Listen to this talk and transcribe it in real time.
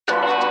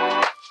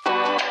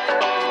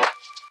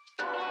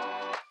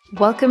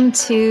Welcome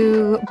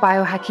to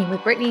Biohacking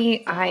with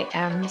Brittany. I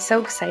am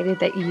so excited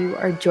that you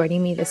are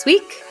joining me this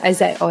week,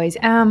 as I always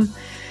am.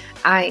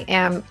 I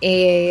am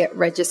a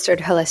registered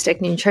holistic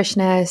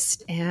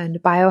nutritionist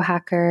and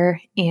biohacker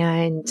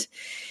and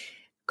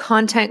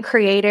content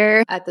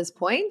creator at this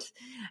point.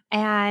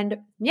 And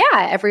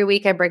every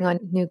week I bring on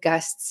new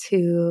guests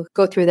who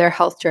go through their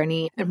health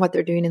journey and what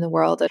they're doing in the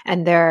world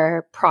and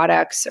their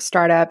products,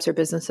 startups or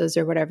businesses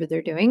or whatever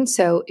they're doing.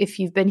 So if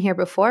you've been here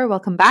before,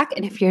 welcome back.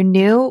 And if you're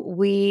new,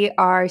 we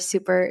are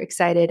super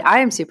excited. I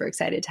am super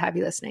excited to have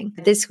you listening.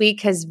 This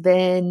week has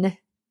been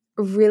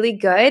really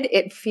good.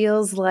 It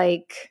feels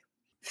like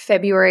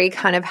February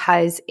kind of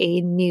has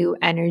a new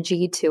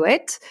energy to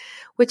it,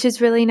 which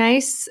is really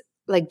nice.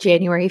 Like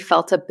January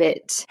felt a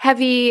bit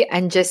heavy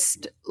and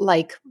just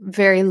like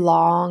very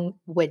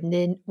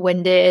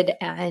long-winded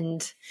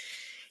and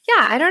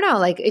I don't know,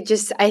 like it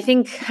just, I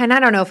think, and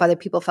I don't know if other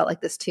people felt like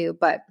this too,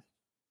 but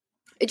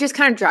it just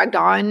kind of dragged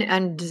on,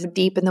 and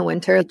deep in the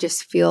winter, it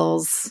just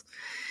feels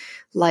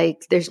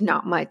like there's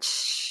not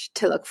much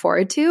to look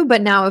forward to.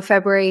 But now in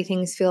February,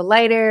 things feel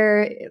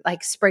lighter,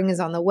 like spring is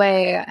on the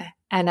way,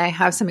 and I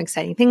have some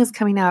exciting things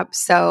coming up.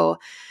 So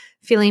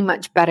feeling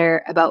much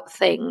better about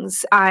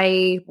things.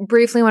 I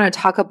briefly want to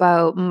talk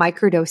about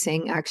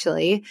microdosing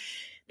actually,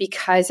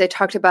 because I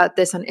talked about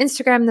this on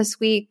Instagram this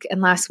week and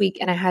last week,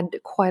 and I had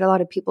quite a lot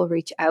of people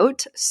reach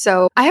out.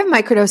 So I have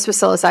microdosed with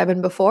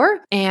psilocybin before,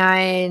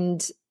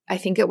 and I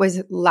think it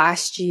was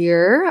last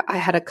year, I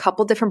had a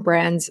couple different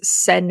brands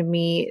send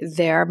me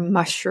their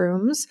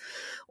mushrooms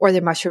or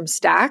their mushroom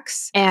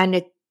stacks.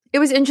 And it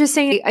was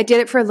interesting. I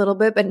did it for a little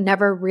bit, but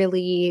never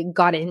really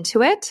got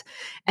into it.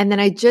 And then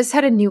I just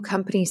had a new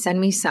company send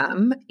me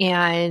some,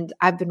 and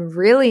I've been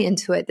really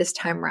into it this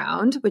time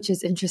around, which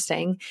is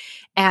interesting.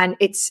 And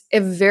it's a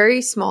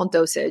very small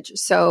dosage.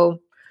 So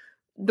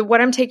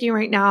what I'm taking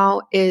right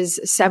now is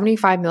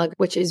 75 milligrams,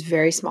 which is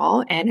very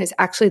small and is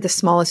actually the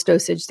smallest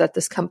dosage that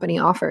this company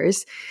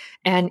offers.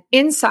 And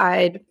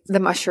inside the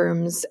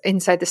mushrooms,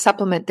 inside the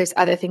supplement, there's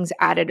other things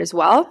added as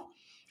well.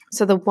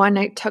 So the one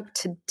I took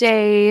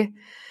today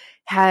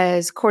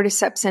has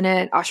cordyceps in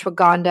it,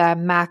 ashwagandha,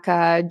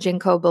 maca,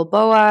 ginkgo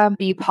biloba,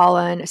 bee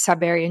pollen,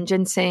 Siberian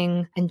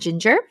ginseng, and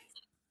ginger.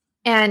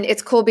 And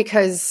it's cool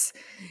because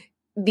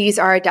these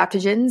are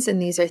adaptogens, and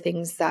these are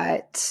things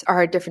that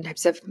are different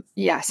types of,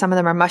 some of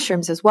them are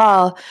mushrooms as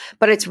well,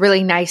 but it's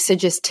really nice to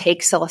just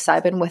take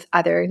psilocybin with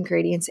other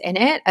ingredients in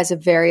it as a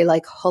very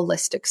like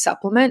holistic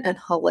supplement and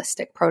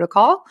holistic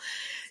protocol.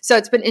 So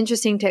it's been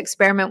interesting to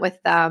experiment with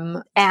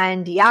them.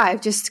 And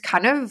I've just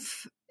kind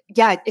of,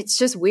 it's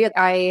just weird.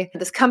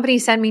 This company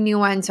sent me new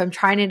ones, so I'm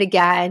trying it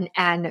again.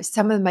 And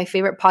some of my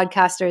favorite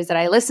podcasters that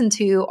I listen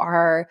to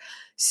are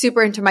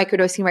super into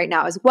microdosing right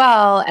now as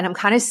well. And I'm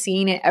kind of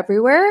seeing it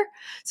everywhere.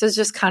 So it's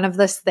just kind of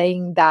this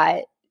thing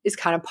that is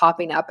kind of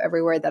popping up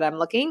everywhere that I'm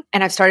looking.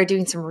 And I've started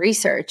doing some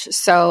research.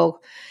 So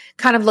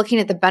kind of looking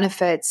at the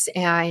benefits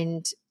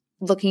and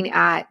looking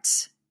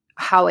at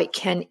how it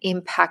can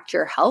impact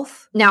your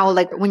health. Now,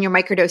 like when you're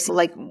microdosing,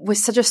 like with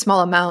such a small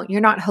amount,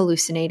 you're not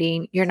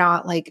hallucinating. You're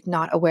not like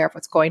not aware of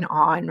what's going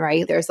on,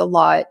 right? There's a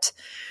lot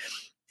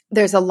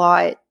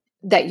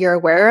that you're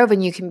aware of,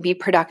 and you can be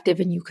productive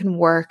and you can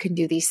work and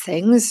do these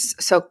things.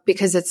 So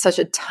because it's such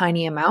a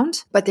tiny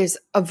amount, but there's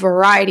a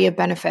variety of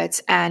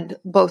benefits, and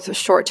both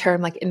short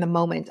term, like in the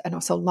moment, and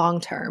also long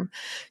term.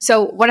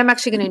 So what I'm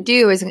actually going to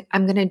do is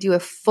I'm going to do a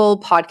full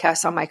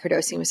podcast on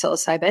microdosing with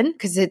psilocybin,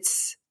 because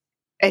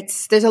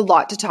there's a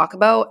lot to talk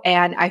about.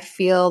 And I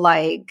feel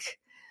like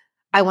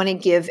I want to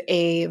give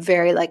a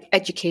very like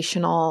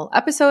educational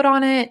episode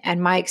on it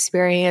and my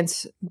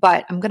experience,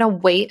 but I'm going to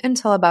wait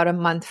until about a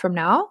month from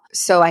now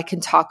so I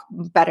can talk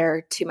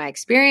better to my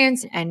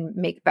experience and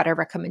make better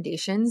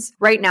recommendations.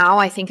 Right now,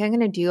 I think I'm going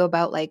to do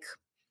about like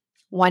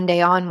 1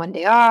 day on, 1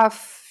 day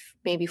off,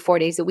 maybe 4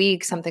 days a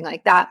week, something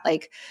like that.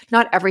 Like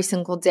not every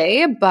single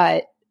day,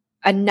 but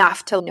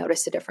enough to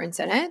notice a difference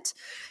in it.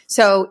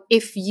 So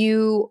if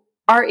you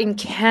are in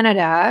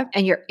Canada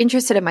and you're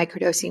interested in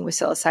microdosing with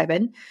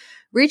psilocybin,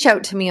 reach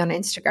out to me on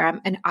Instagram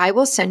and I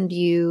will send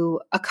you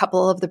a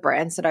couple of the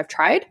brands that I've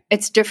tried.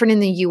 It's different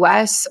in the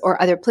US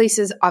or other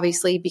places,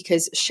 obviously,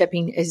 because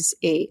shipping is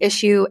a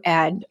issue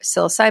and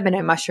psilocybin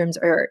and mushrooms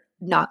are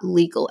not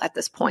legal at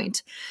this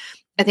point.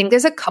 I think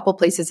there's a couple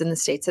places in the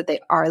States that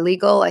they are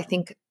legal. I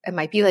think it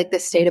might be like the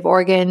state of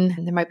Oregon,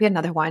 and there might be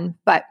another one,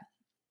 but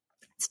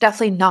it's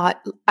definitely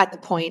not at the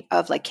point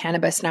of like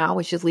cannabis now,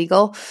 which is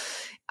legal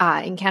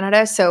in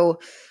Canada. So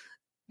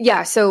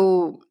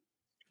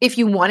if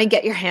you want to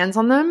get your hands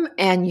on them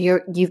and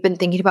you've been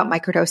thinking about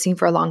microdosing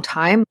for a long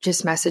time,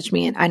 just message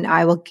me and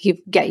I will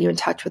get you in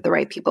touch with the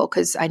right people,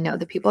 because I know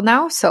the people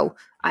now. So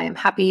I am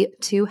happy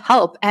to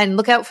help, and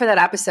look out for that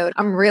episode.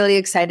 I'm really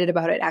excited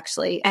about it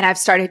actually. And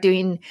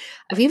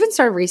I've even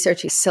started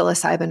researching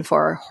psilocybin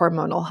for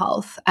hormonal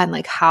health and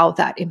like how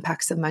that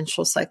impacts the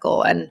menstrual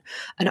cycle and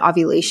an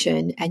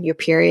ovulation and your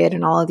period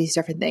and all of these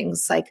different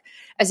things. Like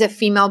as a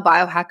female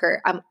biohacker,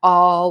 I'm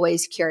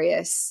always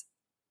curious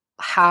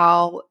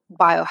how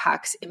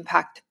biohacks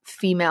impact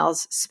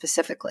females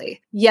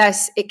specifically.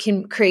 Yes, it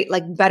can create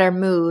like better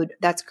mood.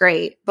 That's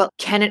great. But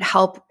can it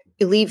help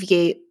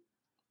alleviate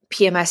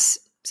PMS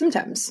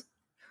symptoms?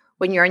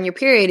 When you're on your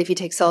period, if you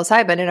take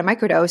psilocybin in a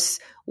microdose,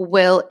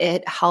 will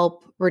it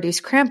help reduce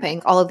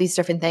cramping? All of these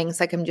different things.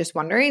 Like, I'm just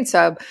wondering.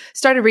 So I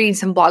started reading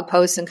some blog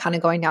posts and kind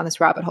of going down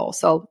this rabbit hole.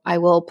 So I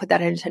will put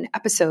that into an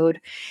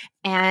episode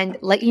and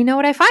let you know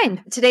what I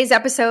find. Today's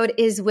episode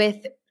is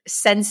with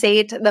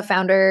Sensate, the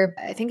founder,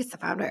 I think it's the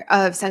founder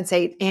of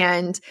Sensate.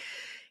 And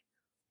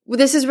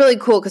this is really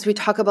cool because we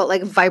talk about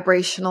like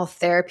vibrational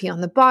therapy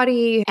on the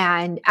body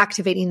and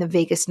activating the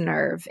vagus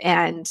nerve.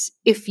 And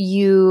if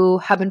you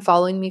have been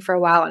following me for a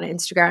while on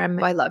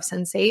Instagram, I love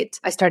Sensate.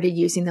 I started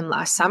using them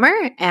last summer,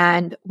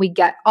 and we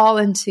get all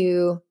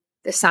into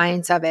the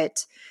science of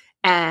it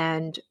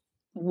and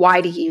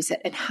why to use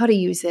it and how to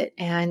use it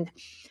and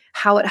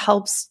how it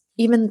helps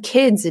even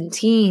kids and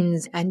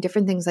teens and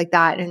different things like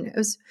that. And it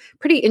was a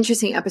pretty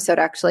interesting episode,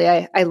 actually.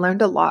 I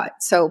learned a lot.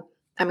 So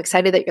I'm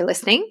excited that you're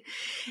listening.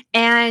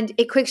 And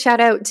a quick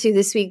shout out to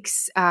this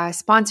week's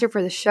sponsor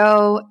for the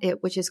show,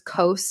 which is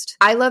Coast.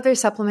 I love their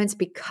supplements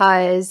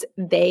because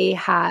they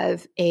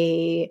have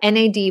a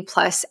NAD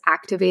plus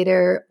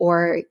activator,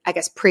 or I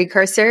guess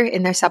precursor,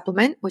 in their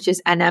supplement, which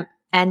is NMN.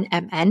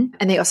 And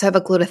they also have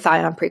a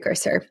glutathione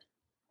precursor.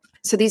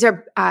 So these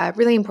are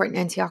really important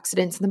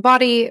antioxidants in the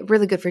body,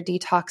 really good for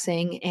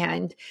detoxing.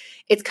 And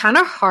it's kind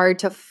of hard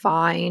to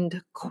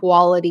find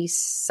quality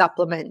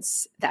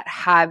supplements that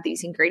have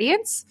these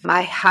ingredients.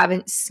 I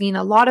haven't seen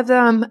a lot of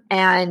them,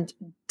 and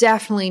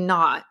definitely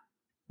not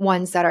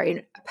ones that are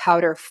in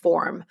powder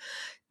form.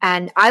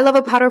 And I love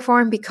a powder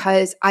form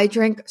because I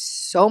drink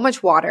so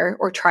much water,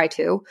 or try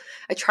to.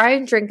 I try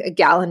and drink a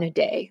gallon a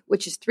day,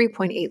 which is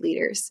 3.8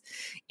 liters.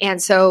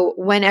 And so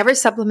whenever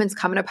supplements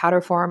come in a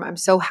powder form, I'm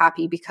so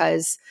happy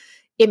because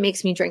it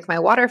makes me drink my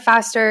water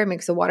faster, it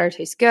makes the water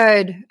taste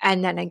good,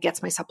 and then it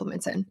gets my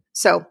supplements in.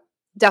 So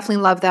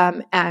definitely love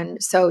them.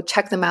 And so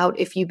check them out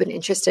if you've been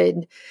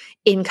interested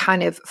in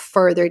kind of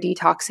further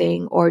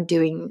detoxing or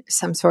doing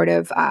some sort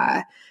of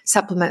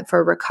supplement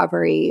for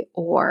recovery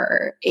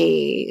or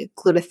a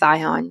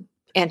glutathione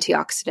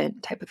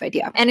antioxidant type of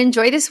idea. And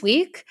enjoy this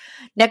week.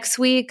 Next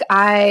week,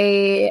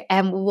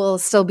 will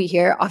still be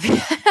here.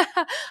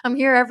 I'm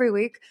here every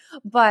week,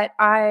 but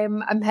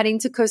I'm heading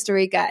to Costa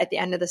Rica at the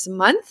end of this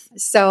month.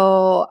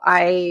 So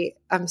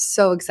I'm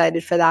so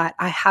excited for that.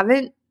 I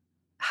haven't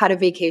had a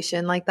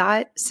vacation like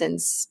that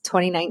since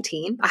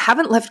 2019. I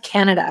haven't left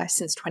Canada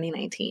since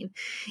 2019,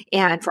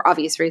 and for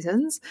obvious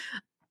reasons.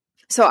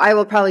 So I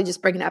will probably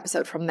just bring an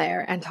episode from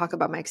there and talk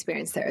about my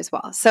experience there as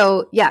well.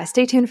 So yeah,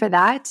 stay tuned for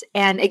that.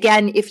 And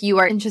again, if you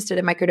are interested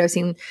in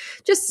microdosing,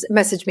 just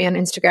message me on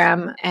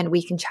Instagram and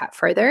we can chat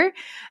further.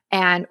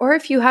 Or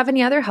if you have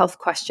any other health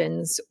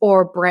questions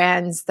or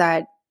brands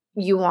that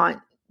you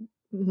want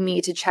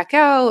me to check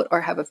out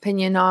or have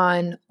opinion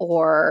on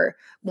or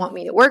want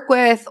me to work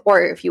with,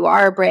 or if you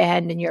are a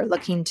brand and you're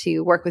looking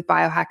to work with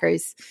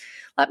biohackers,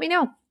 let me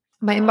know.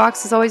 My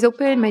inbox is always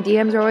open. My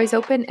DMs are always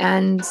open.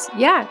 And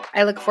yeah,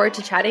 I look forward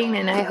to chatting,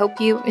 and I hope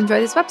you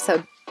enjoy this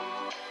episode.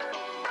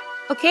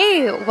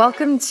 Okay,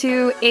 welcome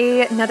to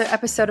another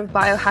episode of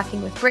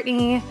Biohacking with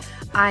Brittany.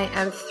 I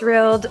am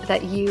thrilled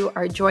that you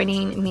are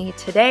joining me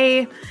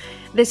today.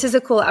 This is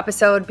a cool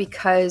episode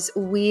because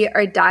we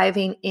are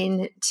diving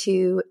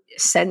into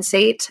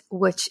Sensate,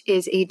 which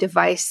is a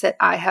device that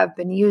I have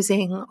been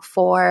using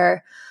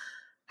for,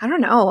 I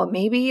don't know,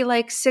 maybe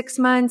like 6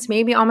 months,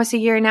 maybe almost a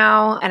year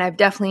now. And I've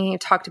definitely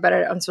talked about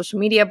it on social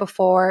media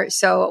before.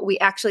 So we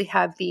actually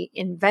have the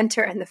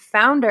inventor and the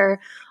founder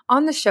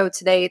on the show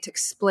today to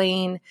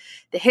explain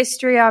the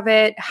history of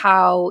it,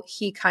 how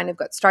he kind of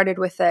got started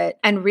with it,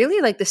 and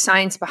really like the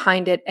science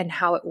behind it and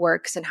how it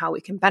works and how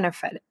we can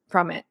benefit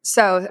from it.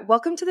 So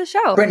welcome to the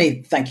show.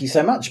 Brittany, thank you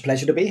so much.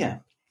 Pleasure to be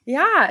here.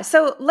 Yeah.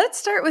 So let's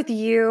start with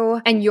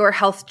you and your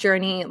health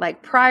journey,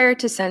 like prior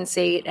to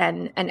Sensate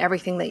and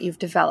everything that you've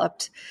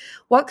developed.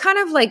 What kind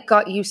of like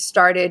got you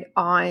started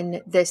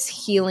on this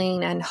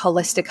healing and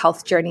holistic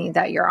health journey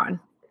that you're on?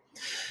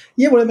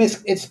 Yeah, well, I mean,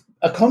 it's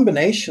a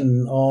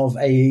combination of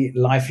a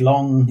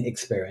lifelong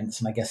experience,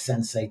 and I guess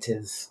Sensate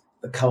is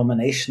the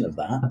culmination of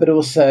that, but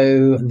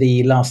also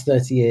the last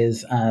 30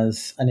 years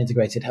as an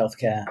integrated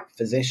healthcare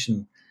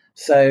physician.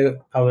 So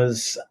I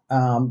was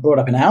brought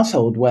up in a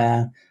household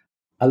where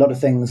a lot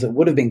of things that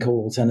would have been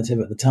called alternative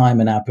at the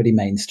time are now pretty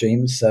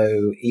mainstream.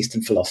 So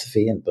Eastern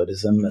philosophy and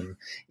Buddhism and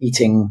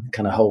eating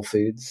kind of whole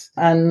foods.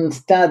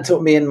 And Dad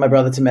taught me and my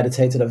brother to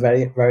meditate at a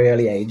very, very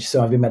early age.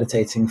 So I've been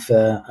meditating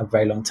for a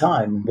very long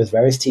time with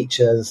various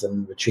teachers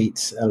and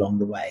retreats along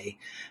the way.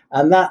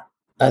 And that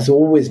has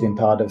always been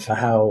part of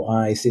how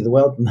I see the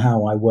world and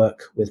how I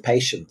work with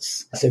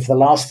patients. So for the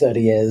last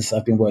 30 years,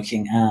 I've been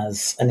working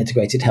as an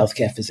integrated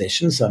healthcare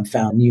physician. So I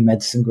founded a new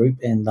medicine group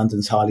in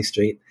London's Harley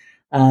Street.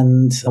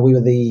 And we were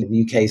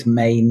the UK's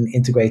main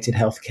integrated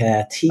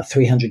healthcare team,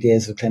 300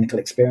 years of clinical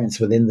experience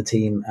within the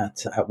team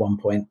at one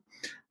point.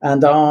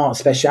 And our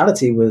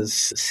speciality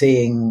was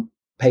seeing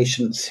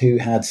patients who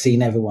had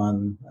seen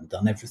everyone and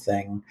done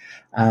everything,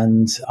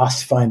 and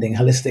us finding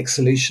holistic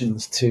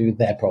solutions to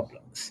their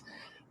problems.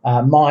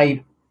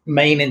 My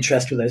main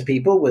interest with those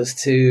people was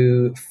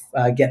to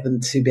get them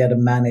to be able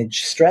to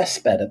manage stress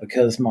better,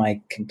 because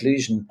my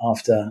conclusion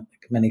after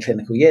many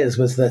clinical years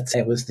was that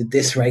it was the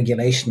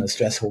dysregulation of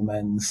stress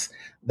hormones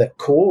that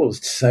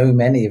caused so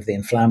many of the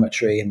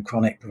inflammatory and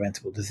chronic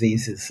preventable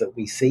diseases that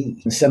we see.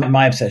 And so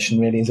my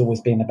obsession really has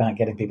always been about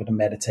getting people to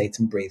meditate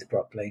and breathe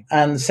properly.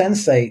 And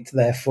Sensate,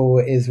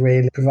 therefore,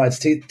 provides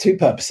two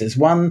purposes.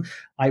 One,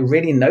 I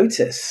really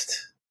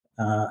noticed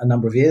a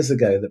number of years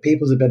ago that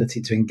people's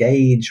ability to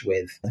engage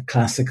with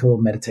classical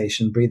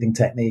meditation breathing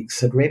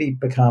techniques had really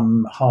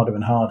become harder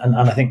and harder. And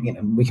I think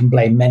we can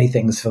blame many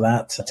things for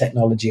that,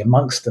 technology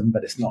amongst them,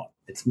 but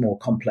it's more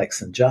complex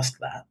than just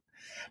that.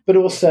 But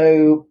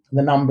also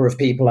the number of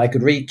people I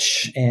could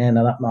reach in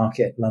an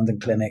upmarket London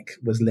clinic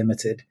was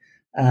limited.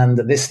 And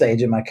at this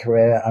stage in my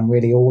career, I'm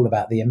really all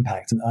about the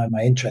impact. And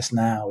my interest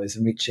now is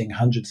in reaching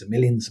hundreds of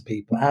millions of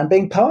people and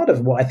being part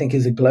of what I think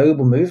is a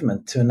global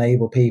movement to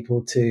enable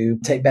people to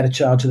take better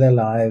charge of their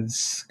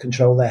lives,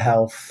 control their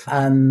health,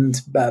 and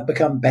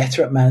become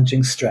better at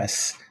managing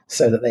stress,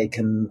 so that they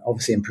can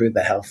obviously improve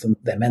their health and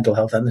their mental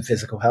health and their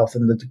physical health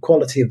and the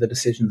quality of the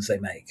decisions they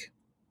make.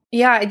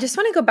 Yeah, I just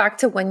want to go back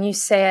to when you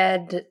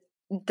said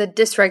the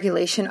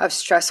dysregulation of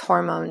stress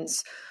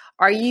hormones.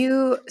 Are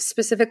you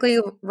specifically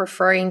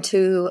referring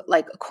to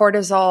like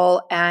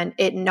cortisol and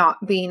it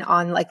not being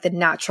on like the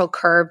natural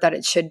curve that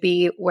it should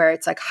be, where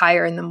it's like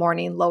higher in the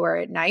morning, lower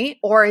at night?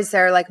 Or is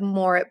there like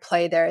more at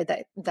play there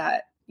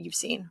that you've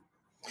seen?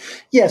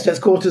 Yes, so it's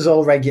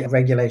cortisol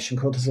regulation,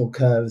 cortisol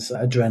curves,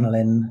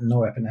 adrenaline,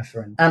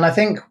 norepinephrine. And I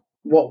think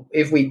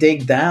if we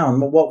dig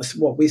down,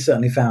 what we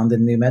certainly found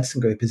in New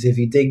Medicine Group is if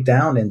you dig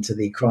down into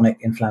the chronic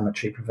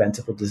inflammatory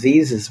preventable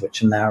diseases,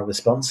 which are now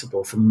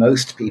responsible for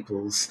most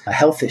people's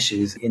health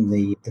issues in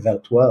the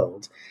developed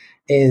world,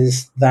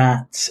 is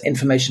that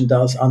inflammation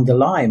does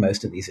underlie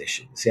most of these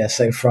issues. Yeah,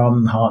 so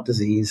from heart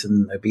disease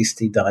and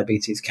obesity,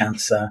 diabetes,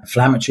 cancer,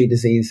 inflammatory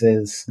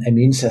diseases,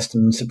 immune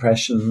system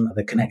suppression,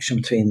 the connection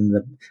between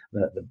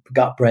the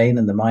gut brain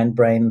and the mind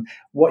brain.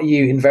 What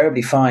you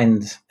invariably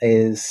find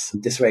is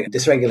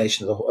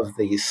dysregulation of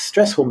these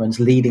stress hormones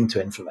leading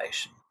to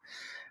inflammation.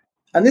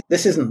 And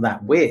this isn't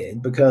that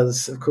weird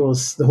because, of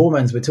course, the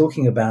hormones we're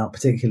talking about,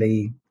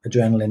 particularly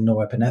adrenaline,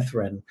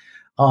 norepinephrine,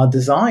 are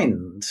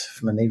designed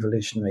from an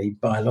evolutionary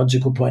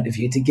biological point of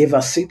view to give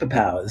us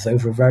superpowers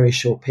over a very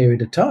short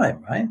period of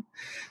time, right?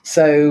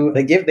 So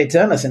they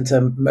turn us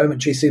into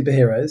momentary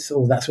superheroes,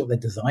 or that's what they're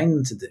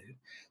designed to do,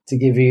 to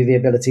give you the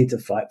ability to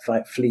fight,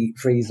 flee,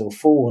 freeze, or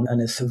fall in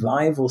a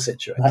survival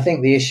situation. I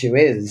think the issue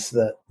is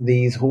that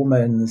these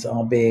hormones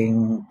are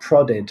being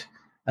prodded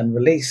and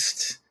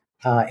released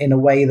in a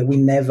way that we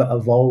never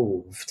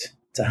evolved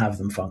to have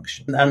them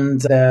function.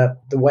 And the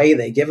way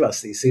they give us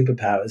these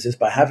superpowers is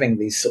by having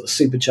these sort of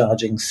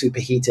supercharging,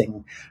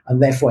 superheating,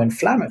 and therefore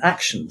inflammatory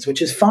actions,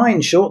 which is fine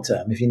short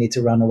term if you need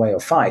to run away or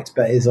fight,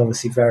 but is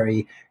obviously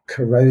very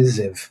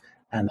corrosive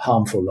and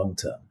harmful long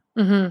term.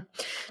 Mm-hmm.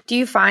 Do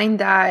you find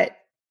that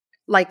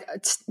like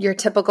your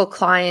typical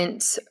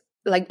clients,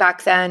 like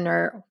back then,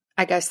 or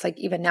I guess like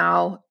even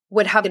now,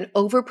 would have an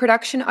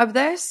overproduction of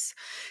this?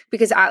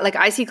 Because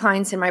I see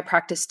clients in my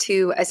practice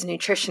too as a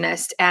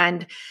nutritionist,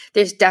 and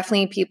there's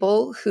definitely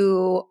people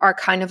who are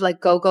kind of like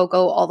go, go,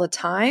 go all the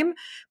time.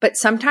 But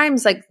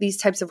sometimes like these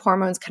types of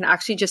hormones can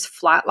actually just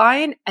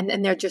flatline, and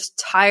then they're just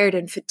tired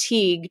and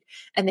fatigued,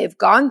 and they've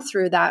gone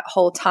through that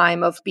whole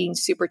time of being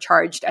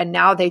supercharged, and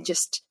now they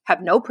just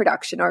have no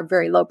production or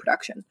very low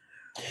production.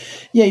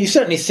 Yeah, you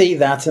certainly see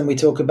that. And we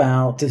talk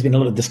about, there's been a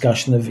lot of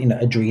discussion of,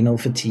 adrenal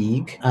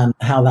fatigue and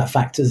how that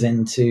factors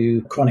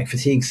into chronic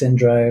fatigue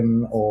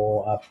syndrome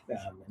or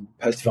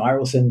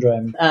post-viral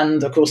syndrome.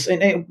 And of course,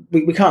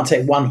 we can't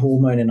take one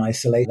hormone in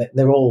isolation.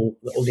 All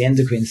the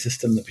endocrine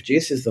system that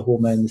produces the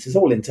hormone, this is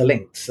all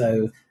interlinked.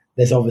 So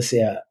there's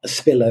obviously a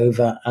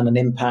spillover and an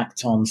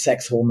impact on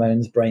sex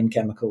hormones, brain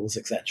chemicals,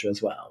 etc.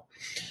 as well.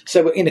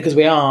 So, because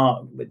we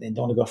don't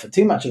want to go off at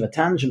too much of a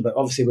tangent, but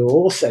obviously we're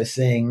also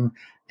seeing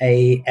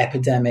a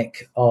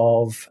epidemic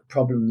of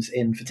problems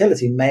in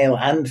fertility, male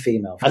and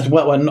female, as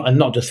well, and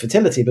not just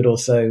fertility, but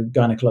also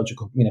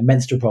gynecological,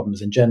 menstrual problems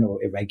in general,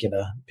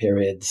 irregular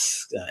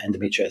periods,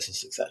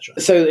 endometriosis, etc.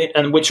 So,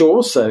 and which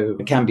also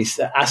can be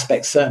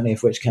aspects, certainly,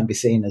 of which can be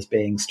seen as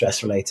being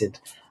stress-related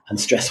and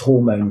stress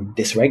hormone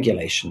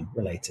dysregulation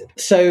related.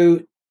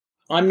 So,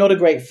 I'm not a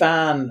great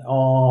fan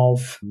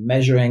of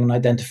measuring and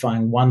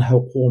identifying one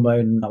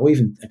hormone or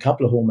even a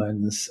couple of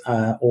hormones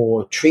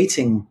or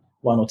treating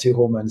one or two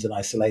hormones in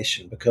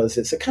isolation, because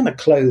it's a kind of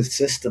closed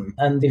system.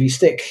 And if you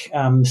stick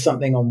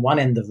something on one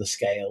end of the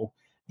scale,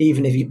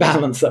 even if you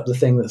balance up the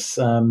thing that's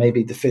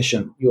maybe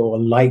deficient, you're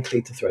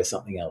likely to throw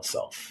something else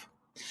off.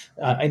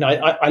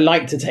 I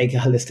like to take a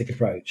holistic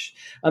approach.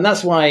 And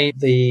that's why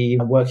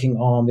working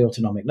on the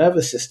autonomic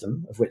nervous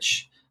system, of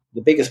which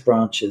the biggest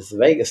branch is the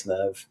vagus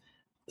nerve,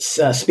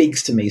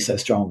 speaks to me so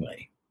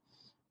strongly.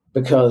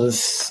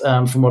 because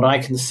from what I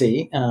can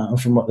see,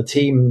 from what the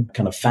team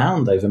kind of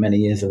found over many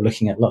years of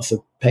looking at lots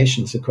of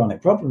patients with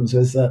chronic problems,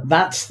 is that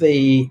that's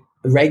the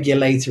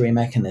regulatory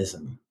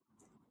mechanism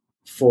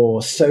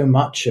for so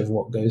much of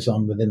what goes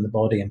on within the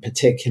body, and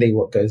particularly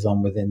what goes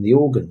on within the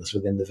organs,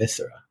 within the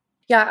viscera.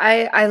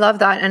 Yeah, I love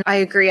that. And I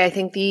agree. I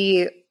think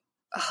the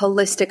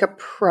holistic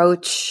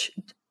approach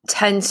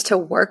tends to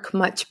work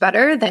much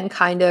better than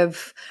kind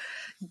of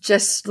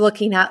just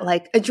looking at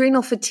like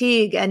adrenal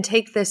fatigue and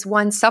take this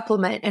one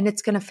supplement and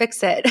it's going to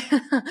fix it.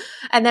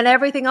 And then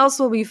everything else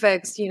will be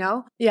fixed, you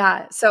know?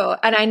 Yeah. So,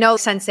 and I know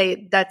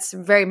Sensate, that's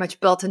very much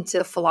built into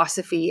the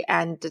philosophy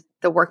and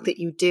the work that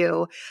you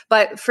do.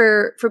 But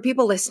for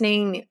people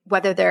listening,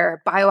 whether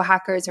they're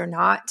biohackers or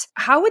not,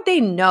 how would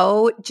they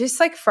know, just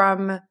like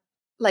from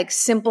like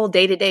simple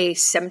day-to-day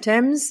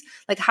symptoms,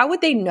 like how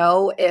would they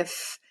know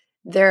if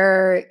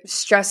their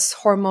stress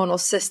hormonal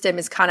system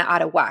is kind of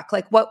out of whack?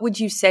 Like what would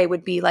you say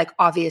would be like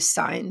obvious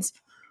signs?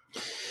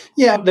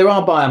 Yeah, there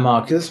are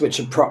biomarkers which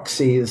are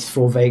proxies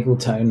for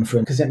vagal tone,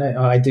 because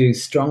I do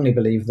strongly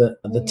believe that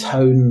the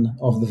tone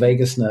of the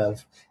vagus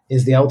nerve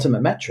is the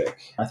ultimate metric.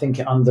 I think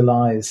it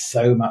underlies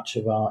so much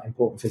of our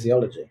important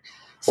physiology.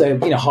 So,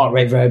 heart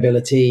rate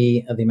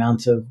variability, the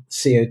amount of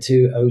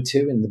CO2,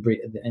 O2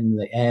 in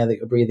the air that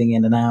you're breathing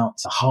in and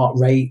out, heart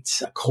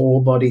rate,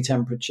 core body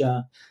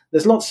temperature.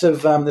 There's lots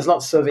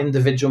of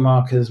individual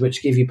markers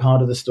which give you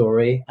part of the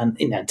story, and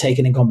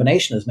taken in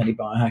combination, as many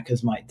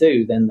biohackers might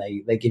do, then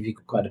they give you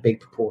quite a big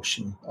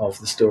proportion of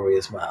the story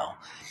as well.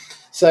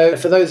 So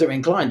for those that are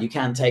inclined, you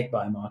can take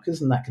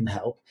biomarkers and that can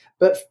help.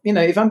 But,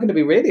 if I'm going to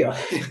be really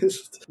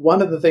honest,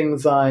 one of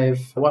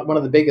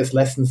the biggest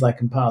lessons I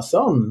can pass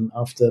on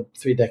after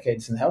 3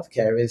 decades in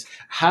healthcare is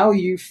how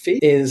you feel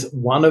is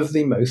one of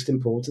the most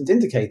important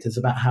indicators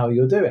about how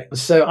you're doing.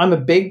 So I'm a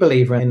big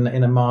believer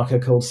in a marker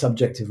called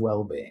subjective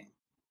well-being,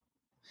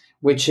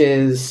 which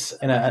is,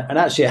 and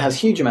actually it has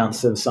huge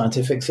amounts of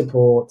scientific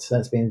support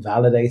that's been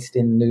validated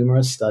in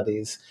numerous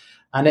studies.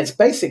 And it's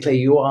basically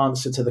your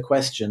answer to the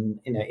question,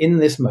 in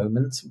this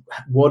moment,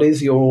 what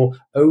is your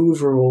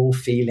overall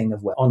feeling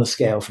of on a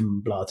scale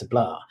from blah to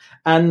blah?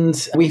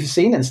 And we've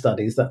seen in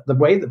studies that the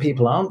way that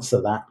people answer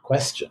that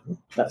question,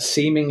 that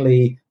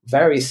seemingly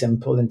very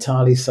simple,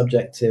 entirely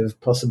subjective,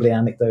 possibly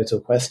anecdotal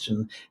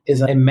question,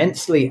 is an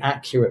immensely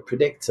accurate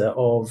predictor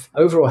of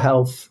overall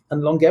health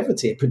and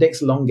longevity. It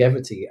predicts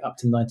longevity up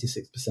to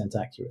 96%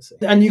 accuracy.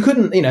 And you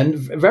couldn't,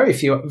 very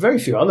few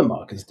other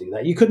markers do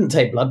that. You couldn't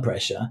take blood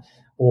pressure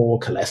or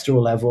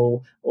cholesterol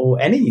level or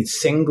any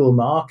single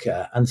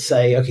marker and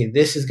say, okay,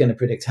 this is going to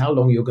predict how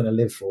long you're going to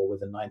live for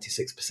with a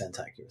 96%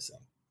 accuracy.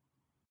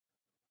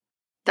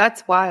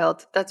 That's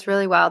wild. That's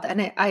really wild.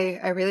 And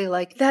I really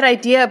like that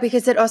idea,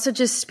 because it also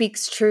just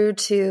speaks true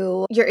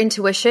to your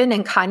intuition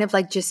and kind of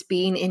like just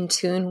being in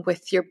tune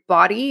with your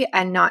body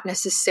and not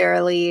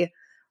necessarily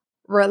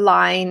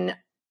relying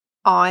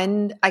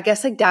on, I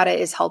guess like data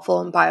is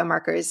helpful and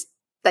biomarkers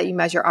that you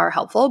measure are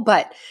helpful,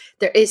 but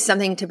there is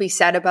something to be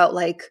said about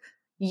like,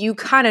 you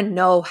kind of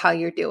know how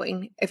you're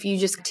doing. If you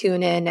just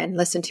tune in and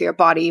listen to your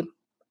body,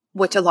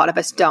 which a lot of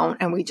us don't,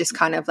 and we just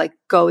kind of like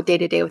go day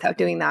to day without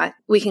doing that,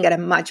 we can get a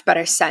much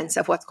better sense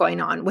of what's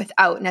going on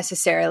without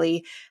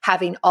necessarily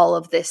having all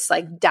of this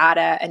like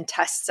data and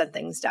tests and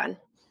things done.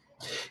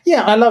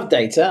 Yeah, I love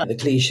data. The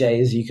cliche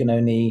is you can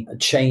only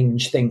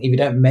change things. If you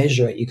don't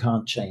measure it, you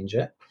can't change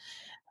it.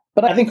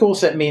 But I think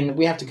also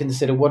we have to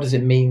consider, what does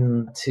it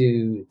mean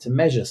to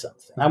measure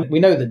something? Now, we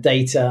know that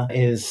data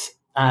is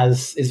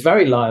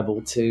very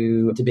liable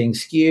to being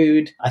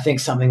skewed. I think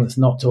something that's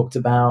not talked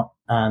about,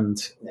 and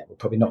we're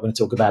probably not going to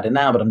talk about it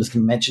now, but I'm just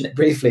going to mention it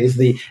briefly, is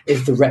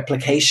the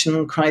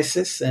replication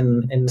crisis.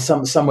 In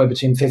somewhere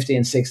between 50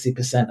 and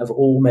 60% of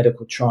all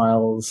medical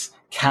trials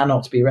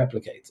cannot be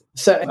replicated.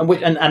 So,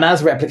 and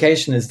as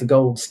replication is the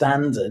gold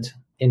standard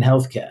in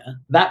healthcare,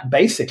 that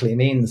basically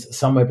means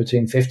somewhere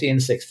between 50 and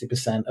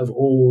 60% of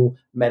all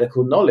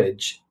medical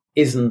knowledge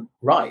isn't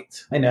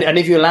right. And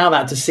if you allow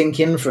that to sink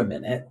in for a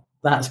minute,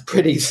 that's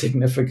pretty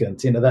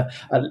significant. That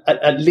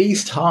at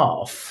least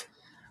half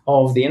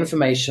of the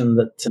information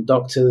that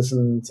doctors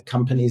and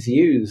companies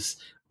use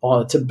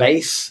to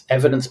base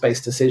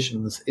evidence-based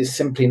decisions is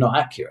simply not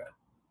accurate.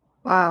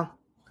 Wow.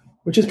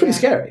 Which is pretty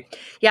scary.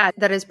 Yeah,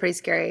 that is pretty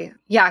scary.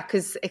 Yeah,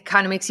 because it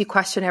kind of makes you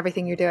question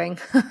everything you're doing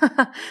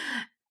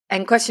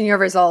and question your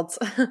results.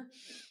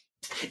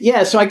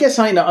 Yeah, so I guess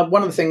one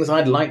of the things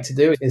I'd like to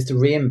do is to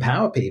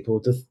re-empower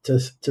people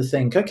to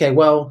think, okay,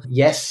 well,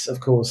 yes, of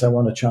course, I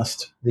want to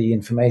trust the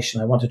information.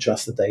 I want to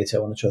trust the data. I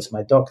want to trust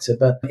my doctor.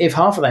 But if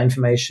half of that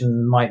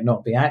information might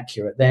not be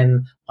accurate,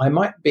 then I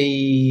might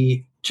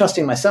be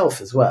trusting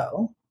myself as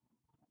well.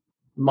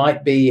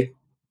 Might be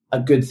a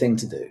good thing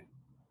to do.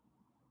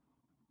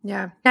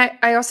 Yeah.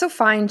 I also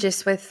find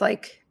just with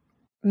like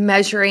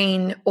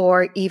measuring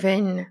or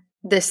even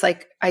this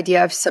like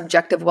idea of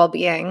subjective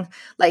well-being,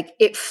 like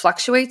it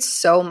fluctuates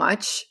so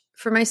much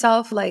for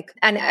myself. Like,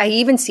 and I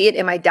even see it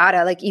in my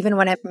data. Like even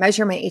when I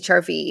measure my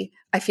HRV,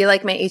 I feel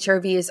like my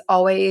HRV is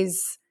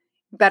always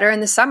better in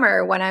the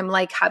summer when I'm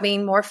like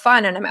having more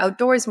fun and I'm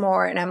outdoors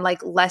more and I'm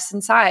like less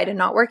inside and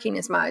not working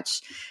as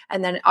much.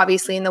 And then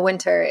obviously in the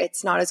winter,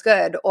 it's not as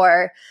good.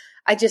 Or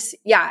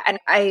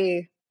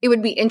it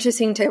would be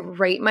interesting to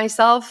rate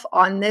myself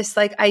on this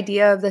like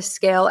idea of the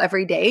scale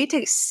every day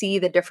to see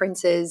the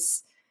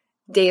differences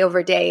day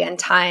over day and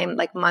time,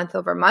 like month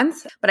over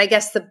month. But I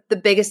guess the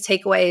biggest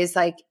takeaway is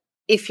like,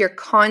 if you're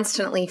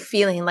constantly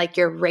feeling like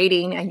your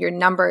rating and your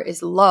number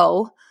is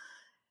low,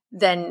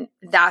 then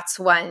that's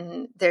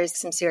when there's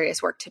some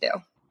serious work to do.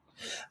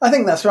 I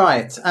think that's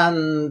right,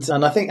 and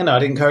I think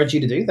I'd encourage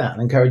you to do that,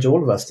 and encourage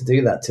all of us to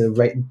do that, to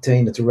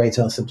rate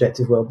our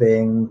subjective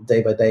well-being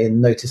day by day,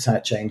 and notice how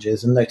it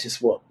changes, and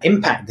notice what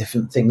impact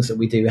different things that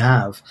we do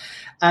have.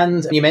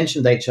 And you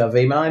mentioned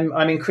HRV.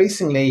 I'm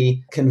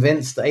increasingly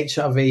convinced that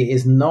HRV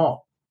is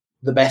not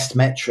the best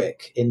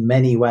metric in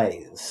many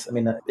ways. I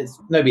mean,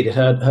 nobody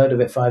had heard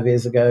of it 5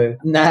 years ago.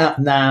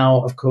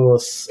 Now, of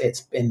course,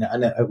 it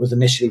was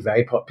initially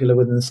very popular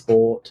within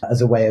sport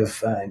as a way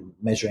of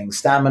measuring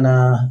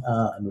stamina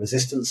and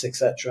resistance,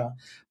 etc.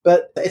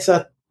 But it's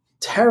a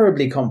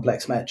terribly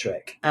complex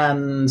metric.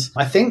 And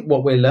I think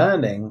what we're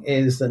learning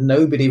is that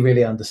nobody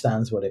really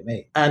understands what it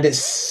means. And it's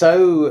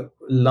so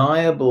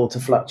liable to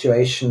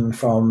fluctuation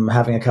from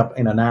having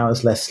an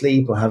hour's less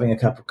sleep, or having a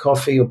cup of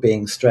coffee, or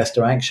being stressed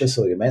or anxious,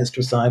 or your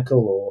menstrual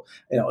cycle,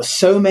 or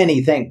so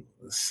many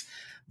things,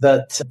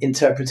 that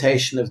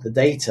interpretation of the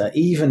data,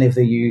 even if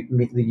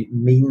the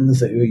means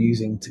that you're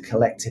using to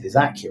collect it is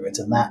accurate,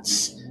 and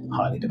that's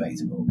highly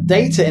debatable.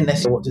 Data, in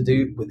this, what to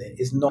do with it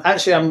is not.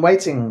 Actually, I'm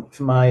waiting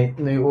for my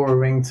new Oura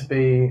Ring to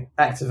be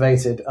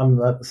activated.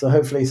 So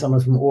hopefully someone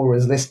from Oura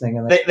is listening,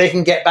 and they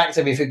can get back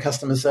to me through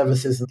customer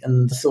services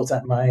and sort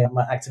out my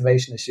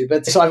activation issue.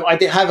 But so I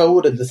did have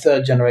ordered the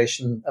third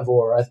generation of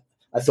Oura.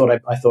 I thought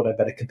I'd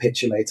better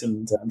capitulate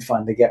and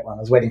finally get one. I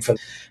was waiting for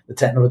the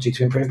technology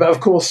to improve. But of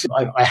course,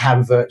 I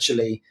have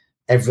virtually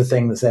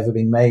everything that's ever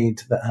been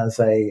made that has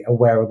a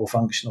wearable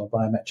function or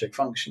biometric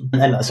function.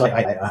 And so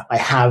I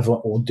have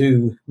or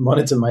do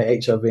monitor my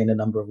HRV in a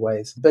number of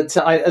ways. But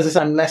as I say,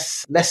 I'm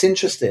less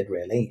interested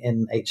really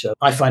in HRV.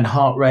 I find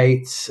heart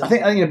rate, I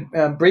think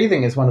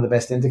breathing is one of the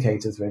best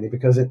indicators really,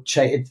 because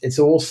it's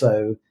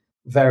also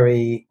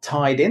very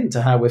tied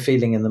into how we're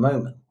feeling in the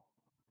moment.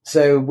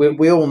 So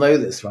we all know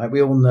this, right?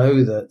 We all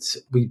know that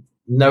we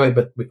know it,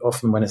 but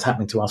often when it's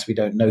happening to us, we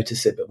don't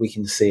notice it, but we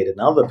can see it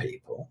in other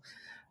people.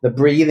 The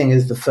breathing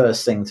is the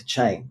first thing to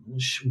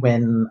change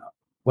when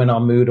our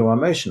mood or our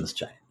emotions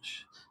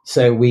change.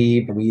 So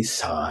we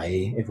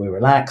sigh if we're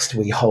relaxed,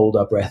 we hold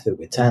our breath if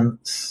we're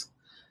tense.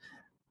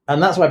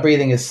 And that's why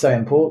breathing is so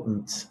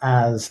important,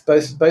 as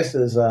both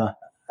as a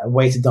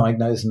way to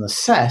diagnose and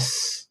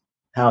assess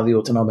how the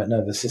autonomic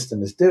nervous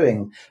system is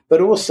doing,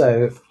 but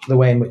also the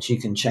way in which you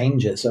can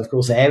change it. So, of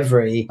course,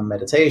 every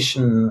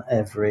meditation,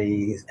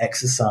 every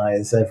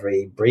exercise,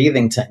 every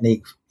breathing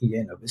technique,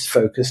 is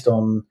focused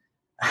on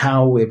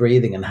how we're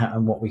breathing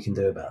and what we can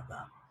do about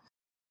that.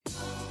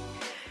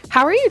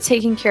 How are you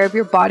taking care of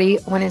your body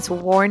when it's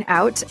worn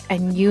out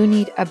and you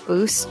need a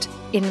boost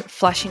in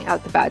flushing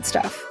out the bad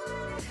stuff?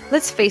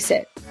 Let's face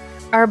it,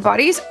 our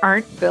bodies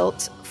aren't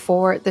built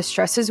for the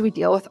stresses we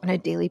deal with on a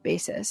daily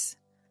basis.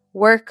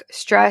 Work,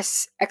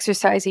 stress,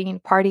 exercising,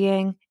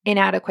 partying,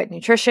 inadequate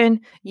nutrition,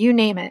 you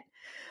name it.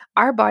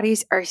 Our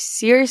bodies are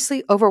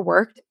seriously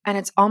overworked, and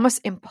it's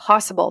almost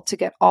impossible to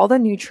get all the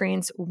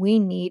nutrients we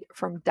need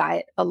from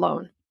diet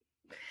alone.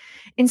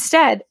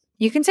 Instead,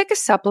 you can take a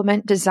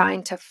supplement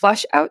designed to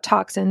flush out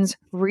toxins,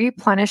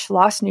 replenish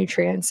lost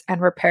nutrients,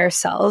 and repair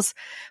cells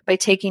by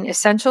taking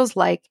essentials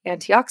like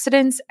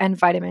antioxidants and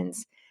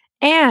vitamins,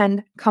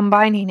 and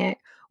combining it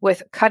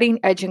with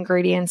cutting-edge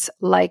ingredients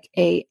like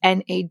a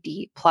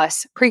NAD+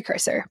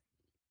 precursor.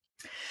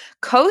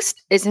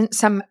 Coast isn't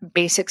some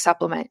basic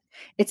supplement.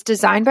 It's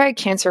designed by a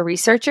cancer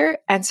researcher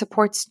and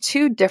supports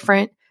 2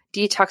 different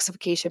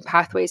detoxification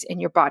pathways in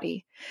your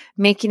body,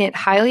 making it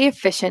highly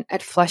efficient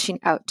at flushing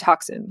out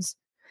toxins.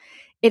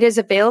 It is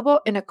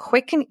available in a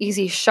quick and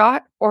easy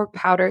shot or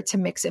powder to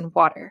mix in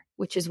water,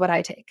 which is what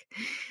I take,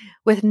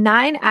 with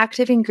 9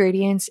 active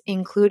ingredients,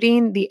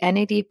 including the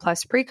NAD+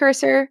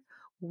 precursor,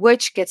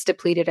 which gets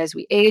depleted as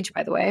we age,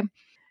 by the way,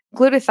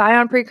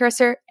 glutathione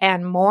precursor,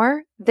 and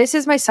more. This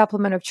is my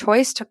supplement of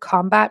choice to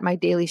combat my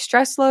daily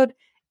stress load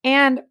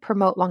and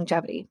promote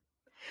longevity.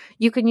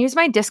 You can use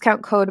my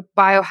discount code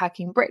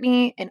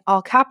biohackingbrittany in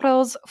all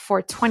capitals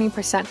for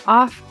 20%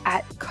 off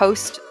at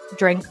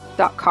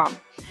coastdrink.com.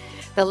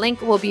 The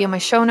link will be in my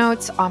show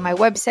notes on my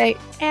website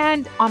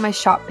and on my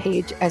shop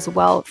page as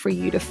well for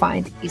you to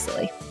find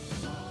easily.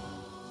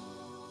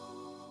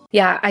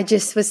 Yeah, I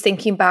just was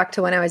thinking back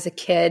to when I was a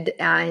kid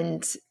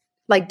and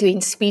like doing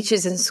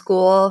speeches in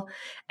school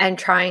and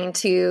trying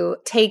to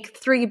take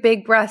 3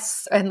 big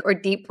breaths or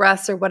deep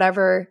breaths or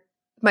whatever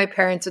my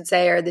parents would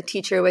say or the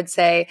teacher would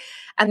say,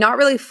 and not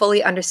really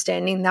fully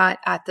understanding that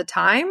at the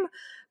time,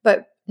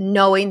 but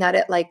knowing that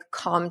it like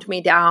calmed me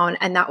down.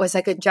 And that was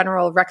like a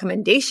general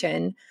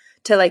recommendation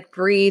to like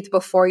breathe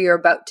before you're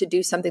about to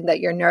do something that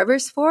you're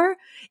nervous for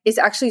is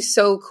actually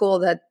so cool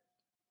that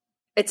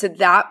it's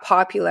that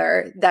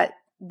popular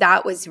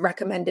that was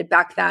recommended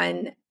back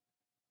then,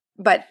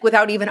 but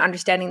without even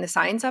understanding the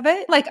science of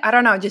it. Like, I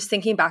don't know, just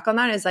thinking back on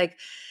that is like,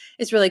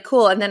 it's really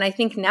cool. And then I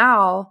think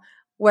now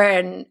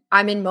when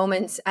I'm in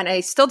moments and I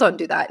still don't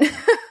do that and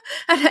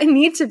I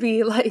need to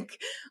be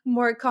like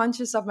more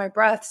conscious of my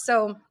breath.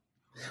 So,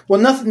 well,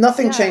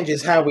 nothing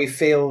changes how we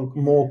feel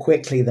more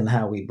quickly than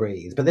how we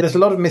breathe. But there's a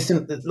lot of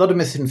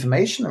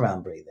misinformation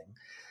around breathing.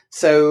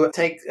 So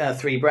take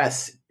 3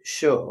 breaths,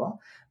 sure.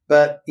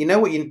 But you know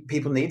what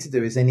people need to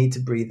do is they need to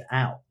breathe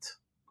out.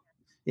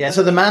 Yeah.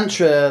 So the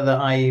mantra that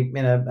I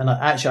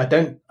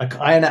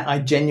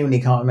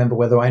genuinely can't remember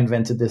whether I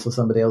invented this or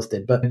somebody else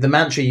did. But the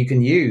mantra we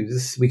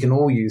can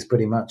all use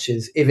pretty much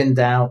is, if in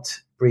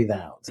doubt, breathe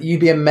out. You'd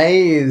be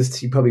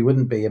amazed, you probably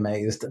wouldn't be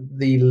amazed,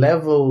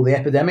 the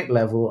epidemic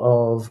level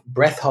of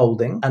breath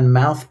holding and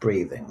mouth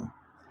breathing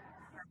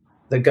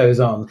that goes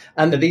on.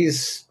 And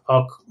these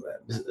are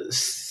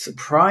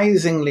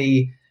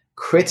surprisingly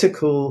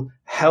critical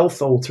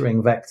health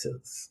altering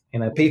vectors.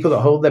 People that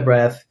hold their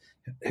breath,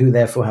 who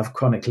therefore have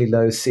chronically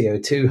low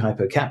CO2,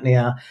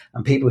 hypocapnia,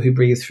 and people who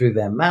breathe through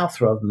their mouth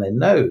rather than their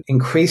nose,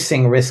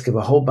 increasing risk of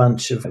a whole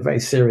bunch of very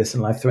serious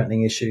and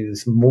life-threatening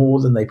issues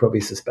more than they probably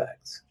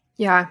suspect.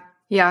 Yeah.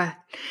 Yeah.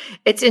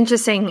 It's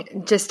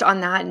interesting. Just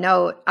on that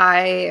note,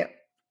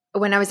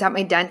 when I was at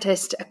my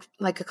dentist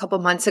like a couple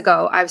months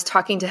ago, I was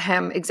talking to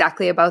him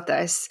exactly about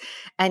this.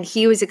 And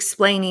he was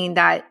explaining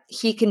that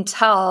he can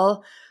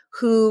tell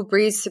who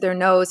breathes through their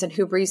nose and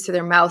who breathes through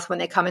their mouth when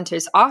they come into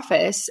his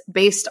office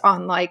based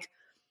on like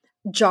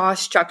jaw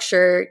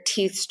structure,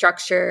 teeth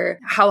structure,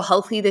 how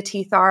healthy the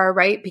teeth are,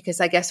 right? Because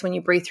I guess when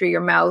you breathe through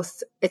your mouth,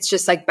 it's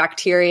just like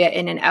bacteria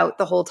in and out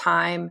the whole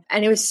time.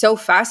 And it was so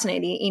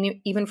fascinating,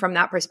 even from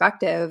that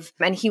perspective.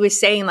 And he was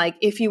saying like,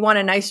 if you want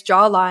a nice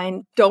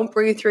jawline, don't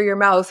breathe through your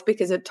mouth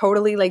because it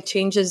totally like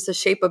changes the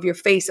shape of your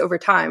face over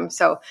time.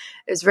 So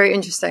it was very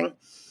interesting.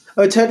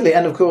 Oh, totally.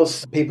 And of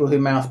course, people who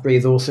mouth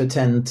breathe also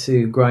tend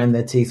to grind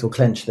their teeth or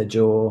clench their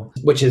jaw,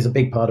 which is a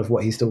big part of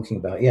what he's talking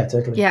about. Yeah,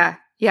 totally. Yeah.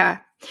 Yeah.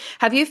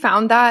 Have you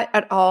found that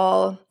at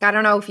all? I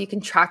don't know if you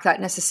can track that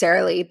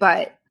necessarily,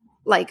 but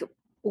like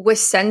with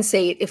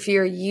Sensate, if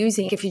you're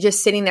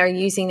just sitting there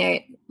using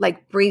it,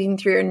 like breathing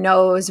through your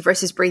nose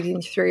versus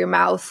breathing through your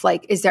mouth,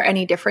 like, is there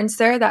any difference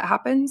there that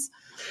happens?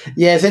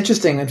 Yeah, it's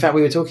interesting. In fact,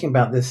 we were talking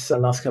about this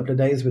last couple of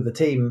days with the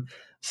team.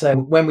 So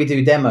when we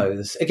do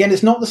demos, again,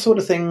 it's not the sort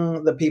of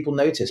thing that people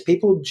notice.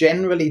 People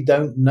generally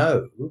don't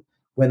know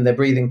when they're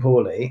breathing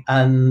poorly,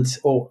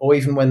 or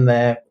even when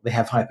they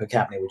have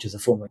hypocapnia, which is a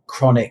form of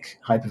chronic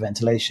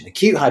hyperventilation.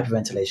 Acute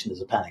hyperventilation is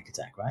a panic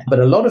attack, right? But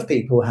a lot of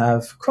people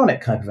have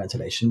chronic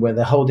hyperventilation where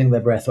they're holding their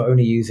breath or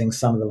only using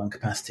some of the lung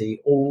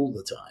capacity all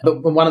the time.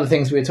 But one of the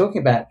things we were talking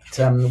about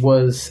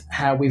was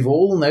how we've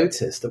all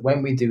noticed that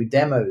when we do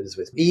demos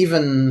with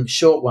even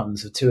short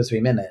ones of 2 or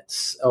 3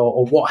 minutes,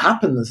 or what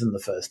happens in the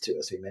first 2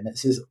 or 3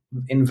 minutes is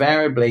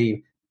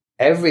invariably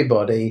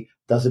everybody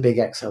does a big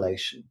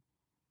exhalation.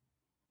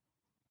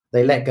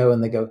 They let go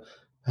and they go,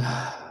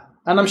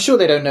 and I'm sure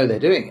they don't know they're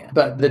doing it,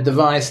 but the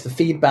device, the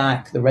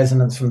feedback, the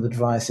resonance from the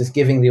device is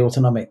giving the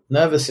autonomic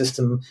nervous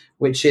system,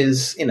 which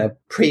is,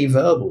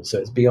 pre-verbal, so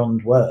it's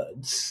beyond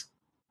words.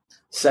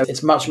 So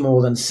it's much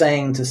more than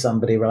saying to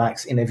somebody,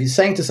 relax. If you're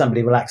saying to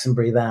somebody, relax and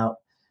breathe out,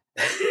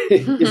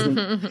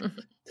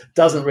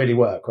 doesn't really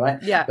work, right?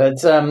 Yeah.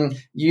 But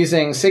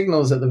using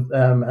signals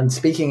and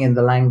speaking in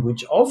the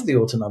language of the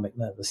autonomic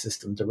nervous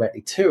system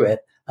directly to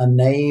it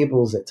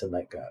enables it to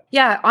let go.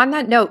 Yeah. On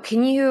that note,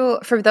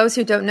 for those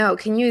who don't know,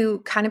 can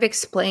you kind of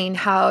explain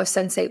how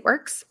Sensate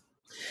works?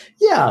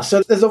 Yeah.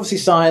 So there's obviously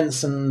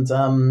science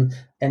and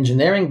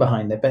engineering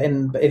behind it. But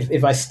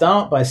if I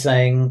start by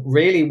saying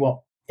really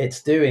what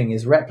it's doing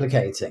is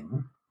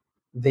replicating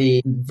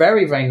the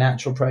very, very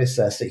natural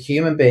process that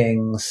human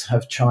beings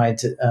have tried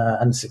to,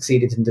 and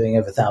succeeded in doing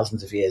over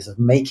thousands of years, of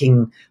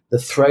making the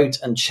throat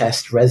and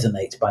chest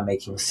resonate by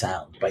making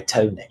sound, by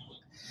toning.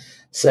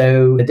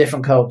 So the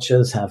different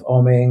cultures have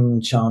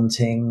oming,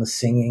 chanting,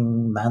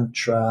 singing,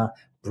 mantra,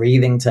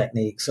 breathing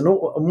techniques. And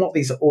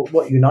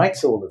what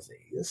unites all of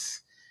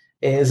these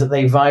is that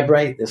they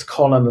vibrate this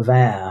column of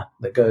air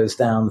that goes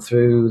down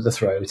through the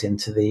throat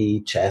into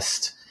the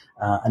chest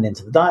and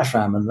into the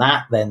diaphragm. And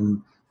that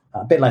then,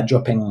 a bit like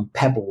dropping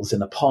pebbles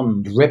in a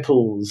pond,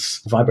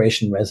 ripples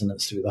vibration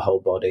resonance through the whole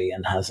body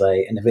and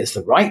and if it's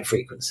the right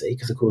frequency,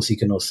 because of course you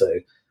can also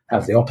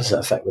have the opposite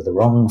effect with the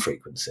wrong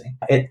frequency,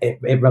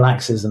 it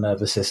relaxes the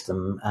nervous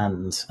system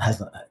and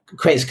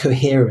creates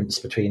coherence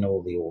between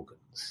all the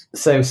organs.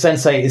 So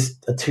Sensate is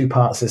a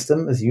 2-part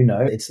system, as you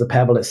know. It's the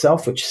pebble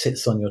itself, which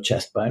sits on your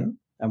chest bone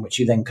and which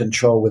you then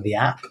control with the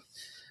app.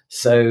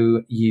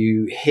 So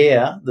you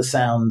hear the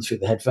sound through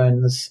the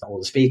headphones or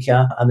the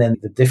speaker, and then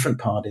the different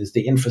part is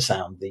the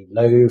infrasound, the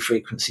low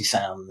frequency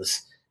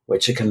sounds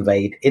which are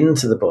conveyed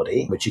into the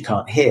body, which you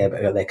can't hear,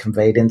 but they're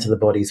conveyed into the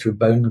body through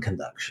bone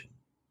conduction.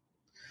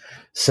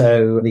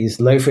 So these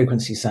low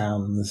frequency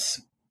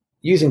sounds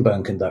using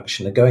bone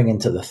conduction are going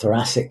into the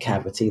thoracic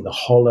cavity, the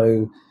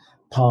hollow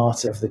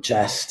part of the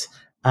chest,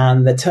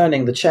 and they're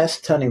turning the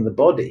chest, turning the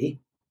body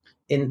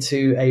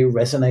into a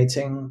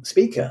resonating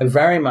speaker,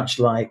 very much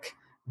like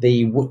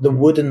the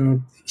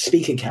wooden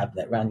speaker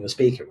cabinet around your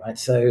speaker, right?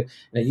 So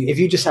if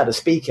you just had a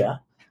speaker,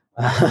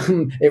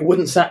 it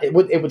wouldn't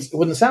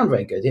sound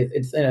very good.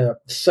 It's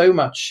so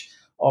much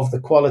of the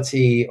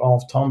quality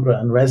of timbre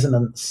and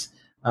resonance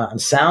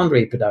and sound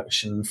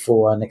reproduction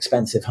for an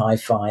expensive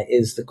hi-fi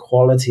is the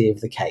quality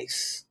of the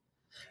case,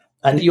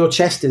 and your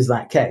chest is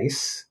that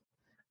case,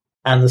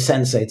 and the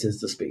sensate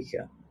is the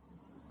speaker.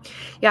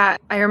 Yeah,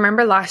 I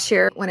remember last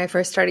year when I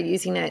first started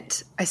using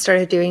it, I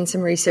started doing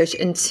some research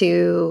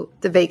into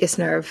the vagus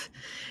nerve.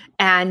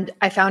 And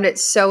I found it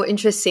so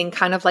interesting,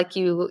 kind of like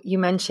you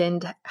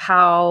mentioned,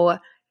 how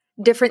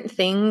different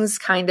things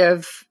kind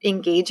of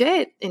engage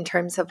it in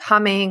terms of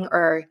humming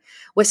or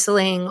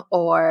whistling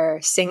or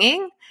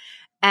singing.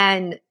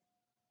 And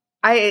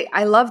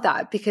I love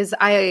that, because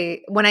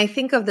when I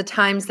think of the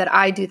times that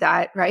I do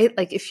that, right?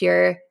 Like if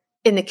you're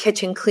in the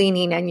kitchen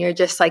cleaning and you're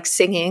just like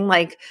singing,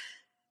 like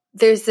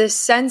there's this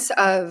sense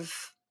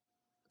of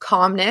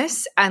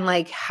calmness and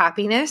like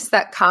happiness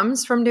that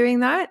comes from doing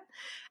that.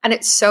 And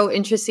it's so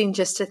interesting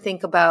just to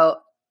think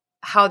about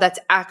how that's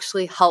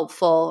actually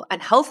helpful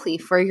and healthy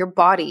for your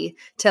body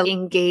to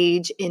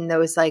engage in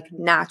those like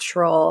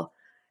natural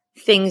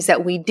things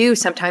that we do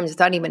sometimes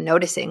without even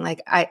noticing.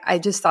 Like I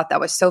just thought that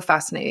was so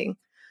fascinating.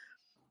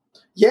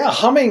 Yeah,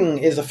 humming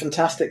is a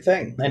fantastic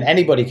thing, and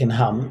anybody can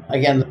hum.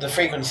 Again, the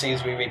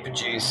frequencies we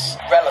reproduce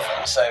are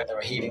relevant, so there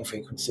are healing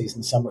frequencies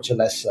and some which are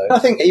less so. I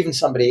think even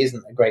somebody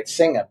isn't a great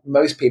singer,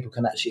 most people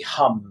can actually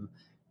hum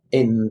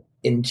in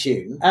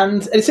tune.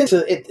 And it's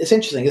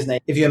interesting, isn't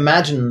it? If you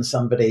imagine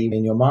somebody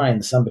in your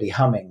mind, somebody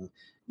humming,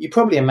 you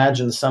probably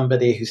imagine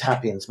somebody who's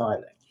happy and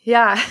smiling.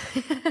 Yeah.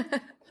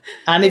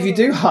 And if you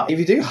do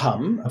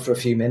hum for a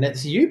few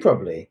minutes,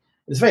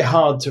 it's very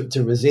hard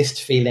to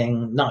resist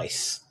feeling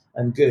nice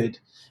and good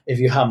if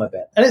you hum a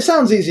bit. And it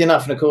sounds easy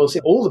enough. And of course,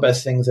 all the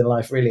best things in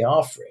life really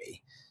are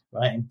free,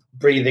 right?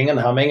 Breathing and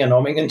humming and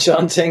humming and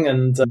chanting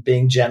and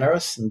being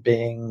generous and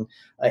being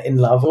in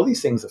love, all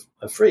these things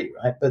are free,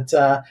 right? But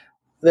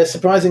they're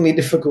surprisingly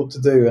difficult to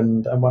do.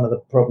 And one of the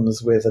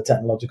problems with a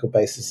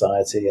technological-based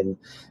society and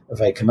a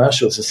very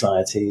commercial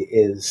society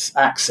is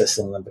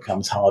accessing them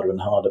becomes harder and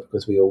harder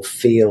because we all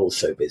feel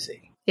so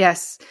busy.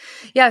 Yes.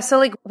 Yeah. So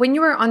like when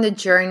you were on the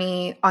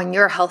journey, on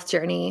your health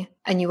journey,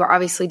 and you were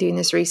obviously doing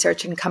this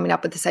research and coming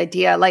up with this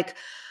idea, like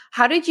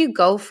how did you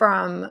go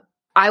from,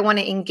 I want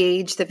to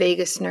engage the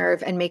vagus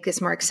nerve and make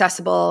this more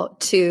accessible,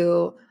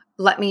 to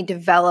let me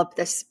develop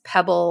this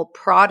Pebble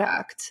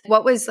product?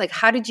 What was like,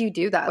 how did you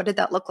do that? What did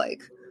that look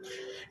like?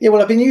 Yeah, well,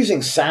 I've been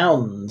using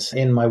sound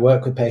in my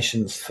work with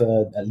patients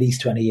for at least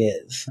 20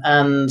 years.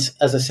 And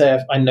as I say,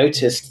 I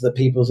noticed that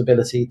people's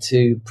ability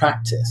to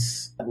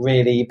practice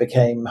really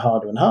became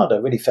harder and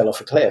harder, really fell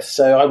off a cliff.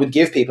 So I would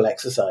give people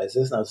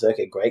exercises and I would say,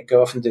 okay, great,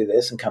 go off and do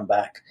this and come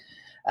back.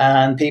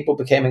 And people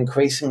became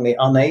increasingly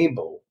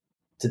unable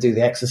to do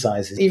the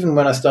exercises. Even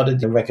when I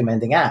started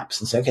recommending apps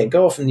and say, okay,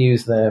 go off and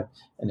use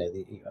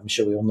I'm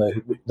sure we all know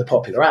the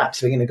popular apps.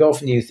 So, go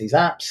off and use these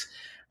apps.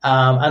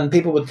 And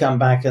people would come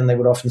back and they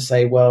would often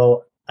say,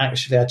 well,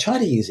 actually, I try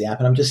to use the app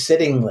and I'm just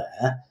sitting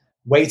there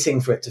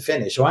waiting for it to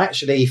finish, or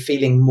actually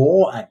feeling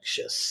more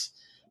anxious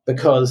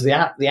because the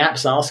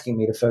app's asking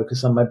me to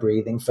focus on my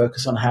breathing,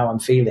 focus on how I'm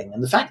feeling.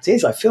 And the fact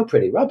is, I feel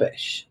pretty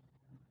rubbish.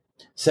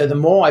 So the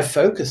more I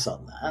focus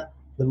on that,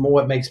 the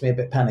more it makes me a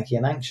bit panicky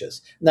and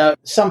anxious. Now,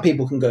 some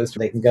people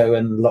they can go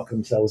and lock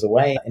themselves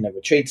away in a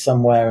retreat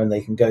somewhere and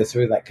they can go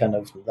through that kind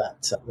of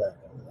that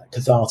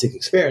cathartic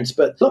experience.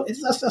 But look,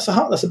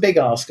 that's a big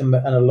ask, and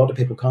a lot of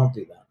people can't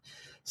do that.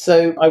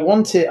 So I've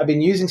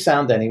been using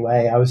sound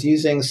anyway. I was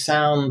using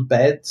sound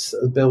beds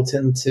built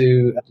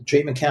into the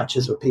treatment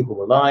couches where people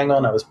were lying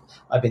on.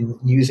 I've been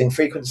using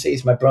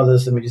frequencies. My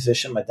brother's a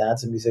musician, my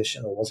dad's a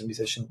musician, or was a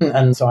musician,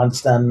 and so I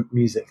understand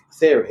music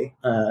theory.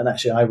 And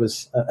actually, I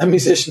was a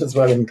musician as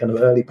well in kind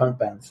of early punk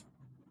bands.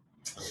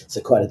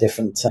 So quite a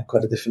different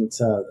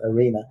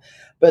arena.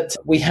 But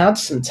we had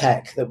some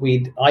tech that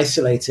we'd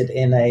isolated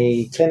in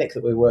a clinic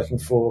that we were working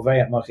for, a very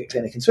upmarket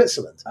clinic in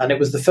Switzerland. And it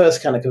was the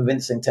first kind of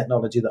convincing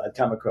technology that I'd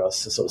come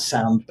across, a sort of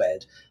sound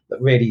bed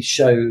that really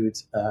showed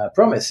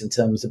promise in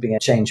terms of being able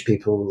to change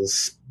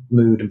people's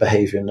mood and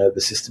behavior and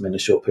nervous system in a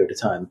short period of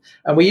time.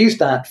 And we used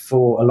that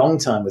for a long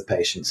time with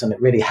patients, and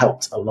it really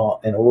helped a lot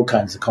in all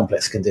kinds of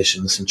complex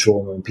conditions, from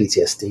trauma and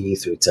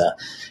PTSD through to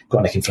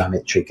chronic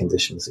inflammatory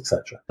conditions,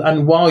 etc.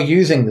 And while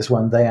using this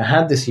one day, I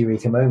had this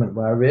eureka moment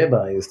where I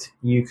realized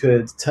you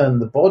could turn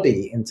the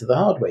body into the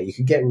hardware. You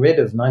could get rid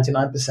of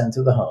 99%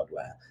 of the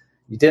hardware.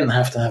 You didn't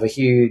have to have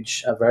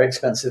a very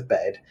expensive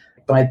bed.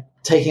 By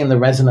taking the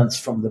resonance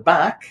from the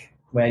back,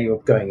 where you're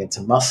going into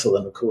muscle,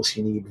 and of course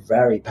you need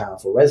very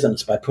powerful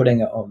resonance, by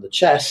putting it on the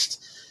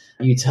chest,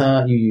 you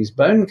use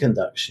bone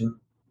conduction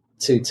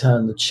to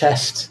turn the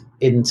chest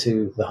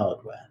into the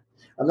hardware.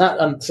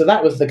 And so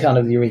that was the kind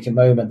of eureka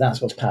moment.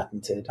 That's what's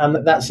patented.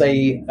 And that's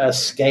a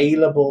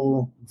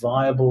scalable,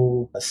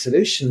 viable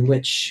solution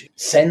which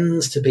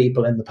sends to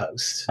people in the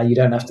post. You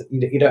don't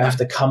have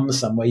to come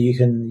somewhere. You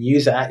can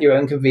use it at your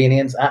own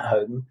convenience at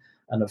home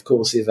And of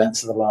course, the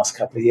events of the last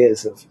couple of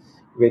years have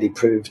really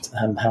proved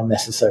how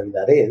necessary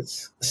that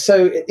is.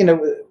 So,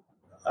 development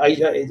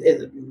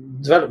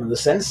of the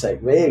Sensate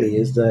really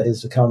is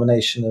the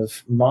culmination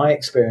of my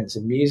experience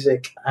in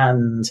music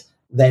and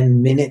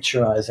then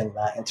miniaturizing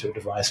that into a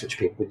device which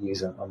people would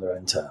use on their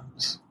own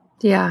terms.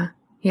 Yeah.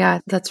 Yeah,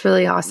 that's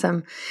really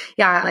awesome.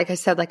 Yeah, like I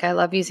said, like I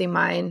love using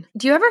mine.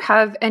 Do you ever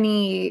have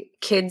any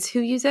kids who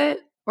use it?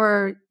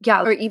 Or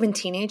even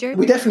teenagers?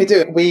 We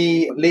definitely do.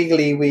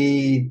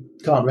 We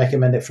can't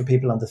recommend it for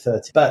people under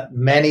 30, but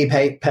many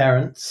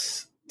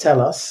parents tell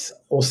us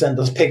or send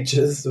us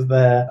pictures of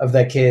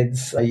their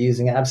kids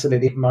using it.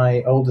 Absolutely.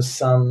 My oldest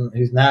son,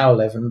 who's now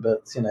 11,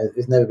 but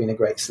has never been a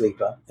great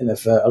sleeper.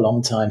 For a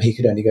long time, he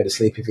could only go to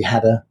sleep if he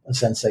had a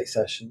Sensate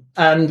session.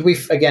 And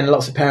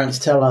lots of parents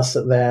tell us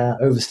that they're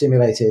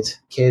overstimulated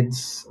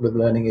kids with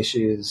learning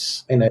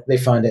issues. They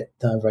find it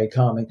very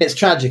calming. It's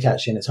tragic,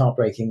 actually, and it's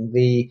heartbreaking.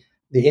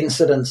 The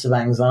incidence of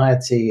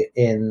anxiety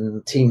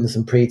in teens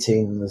and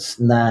preteens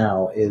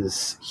now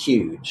is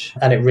huge.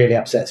 And it really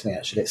upsets me,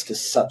 actually. It's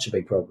just such a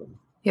big problem.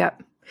 Yeah.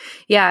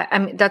 Yeah. I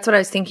mean, that's what I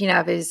was thinking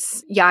of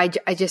is, I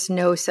just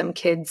know some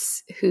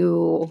kids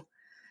who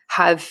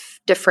have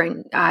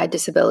different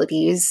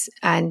disabilities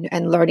and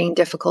learning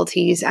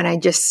difficulties. And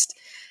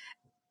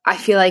I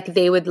feel like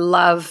they would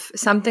love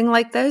something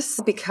like this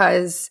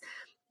because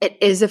it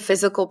is a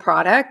physical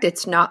product.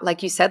 It's not,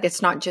 like you said,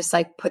 it's not just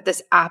like put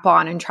this app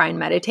on and try and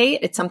meditate.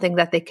 It's something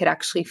that they could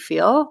actually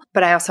feel.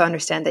 But I also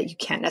understand that you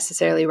can't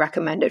necessarily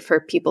recommend it for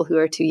people who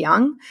are too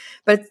young.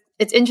 But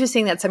it's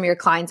interesting that some of your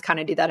clients kind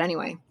of do that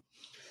anyway.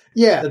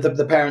 Yeah,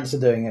 the parents are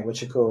doing it,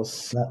 which of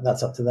course,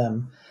 that's up to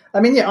them.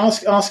 I mean,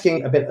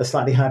 asking a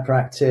slightly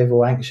hyperactive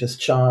or anxious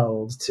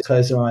child to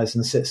close their eyes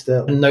and sit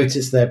still and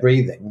notice their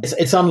breathing.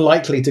 It's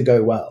unlikely to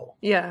go well.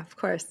 Yeah, of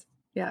course.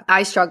 Yeah,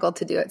 I struggle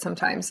to do it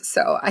sometimes.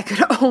 So I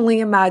could only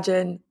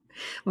imagine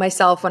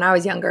myself when I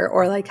was younger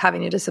or like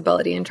having a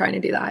disability and trying to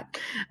do that.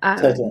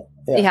 Totally.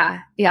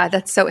 Yeah,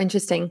 that's so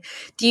interesting.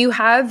 Do you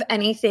have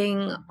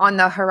anything on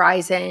the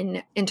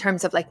horizon in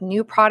terms of like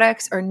new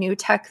products or new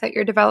tech that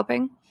you're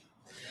developing?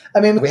 I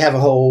mean, we have a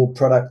whole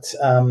product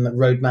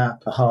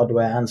roadmap,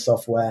 hardware and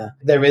software.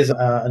 There is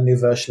a new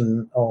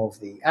version of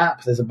the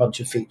app. There's a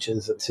bunch of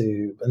features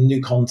to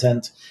new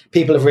content.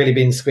 People have really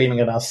been screaming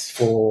at us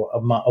for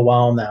a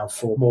while now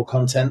for more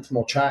content,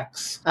 more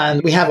tracks.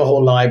 And we have a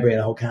whole library and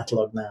a whole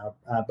catalog now.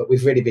 But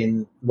we've really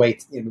been we've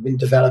been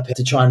developing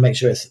to try and make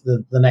sure it's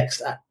the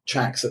next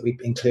tracks that we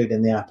include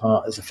in the app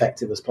are as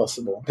effective as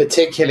possible.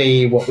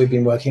 Particularly what we've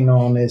been working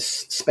on is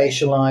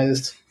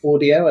spatialized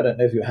audio. I don't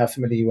know if how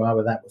familiar you are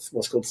with that,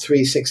 what's called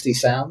 360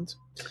 sound.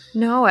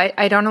 No,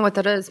 I don't know what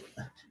that is.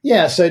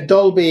 Yeah, so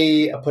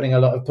Dolby put a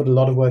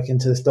lot of work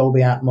into this.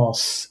 Dolby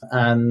Atmos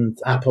and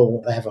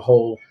Apple, they have a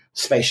whole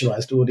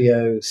spatialized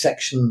audio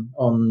section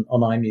on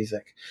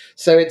iMusic.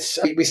 So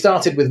we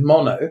started with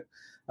mono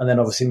and then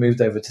obviously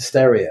moved over to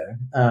stereo.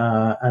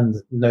 And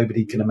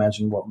nobody can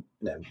imagine what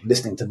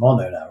listening to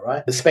mono now,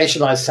 right? The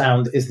spatialized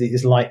sound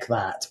is like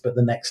that, but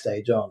the next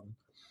stage on.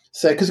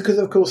 So, because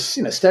of course,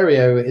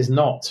 stereo is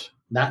not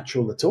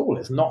natural at all.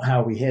 It's not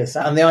how we hear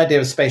sound. And the idea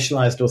of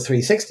spatialized or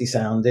 360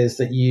 sound is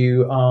that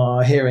you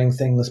are hearing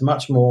things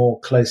much more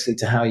closely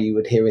to how you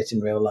would hear it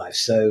in real life.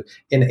 So,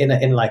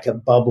 in like a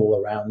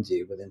bubble around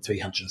you within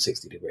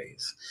 360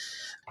 degrees.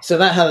 So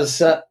that has.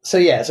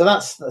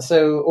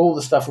 So all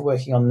the stuff we're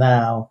working on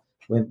now,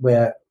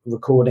 we're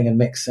recording and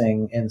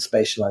mixing in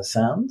spatialized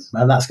sound,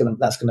 and that's going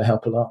to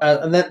help a lot.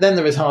 And then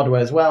there is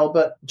hardware as well.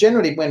 But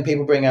generally, when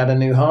people bring out a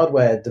new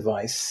hardware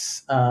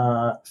device,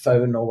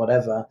 phone or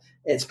whatever,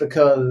 it's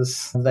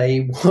because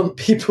they want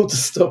people to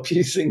stop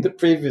using the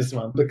previous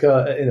one.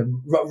 Because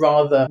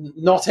rather,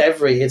 not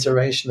every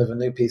iteration of a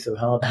new piece of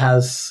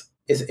hardware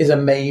is a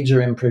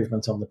major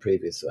improvement on the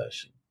previous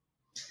version.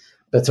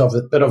 But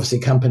obviously,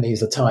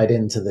 companies are tied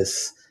into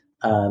this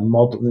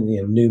model,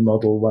 new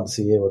model once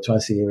a year or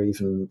twice a year,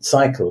 even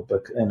cycle,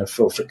 but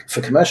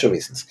for commercial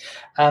reasons.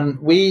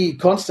 We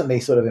constantly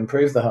sort of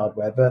improve the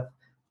hardware, but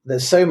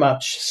there's so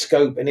much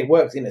scope, and it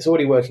works. It's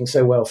already working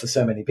so well for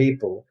so many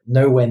people.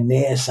 Nowhere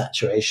near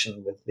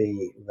saturation with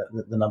the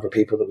number of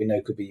people that we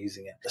know could be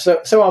using it.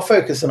 So our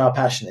focus and our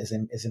passion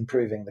is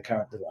improving the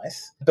current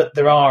device. But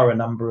there are a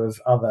number of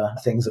other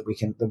things that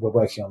we're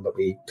working on, but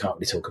we can't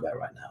really talk about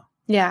right now.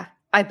 Yeah.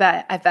 I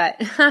bet.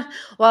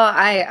 Well,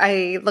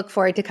 I look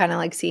forward to kind of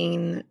like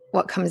seeing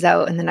what comes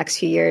out in the next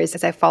few years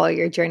as I follow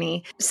your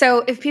journey.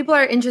 So if people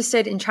are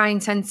interested in trying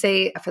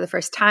Sensate for the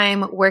first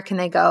time, where can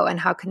they go and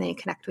how can they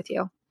connect with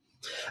you?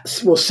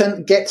 Well,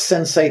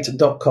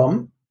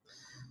 getsensate.com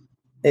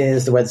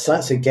is the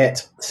website. So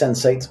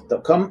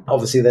getsensate.com.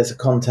 Obviously, there's a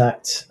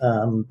contact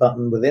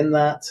button within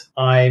that.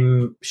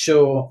 I'm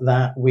sure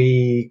that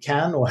we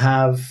can or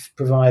have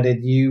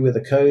provided you with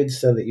a code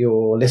so that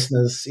your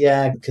listeners,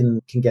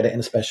 can get it in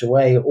a special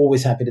way.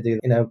 Always happy to do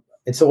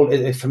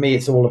that. For me,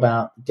 it's all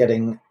about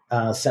getting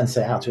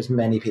Sensate out to as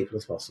many people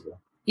as possible.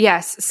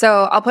 Yes.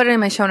 So I'll put it in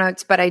my show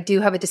notes, but I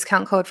do have a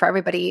discount code for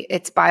everybody.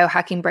 It's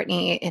Biohacking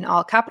Brittany in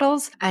all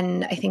capitals.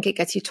 And I think it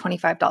gets you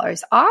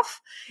 $25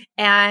 off.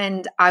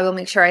 And I will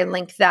make sure I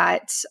link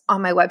that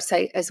on my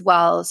website as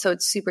well. So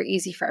it's super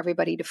easy for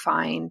everybody to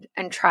find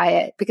and try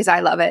it because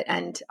I love it.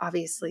 And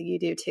obviously you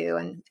do too.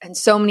 And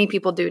so many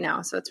people do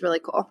now. So it's really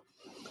cool.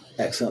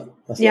 Excellent.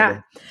 That's yeah.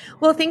 lovely.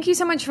 Well, thank you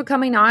so much for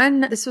coming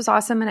on. This was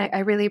awesome. And I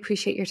really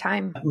appreciate your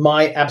time.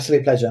 My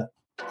absolute pleasure.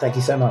 Thank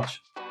you so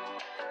much.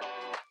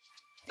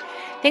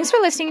 Thanks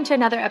for listening to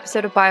another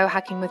episode of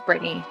Biohacking with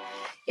Brittany.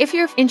 If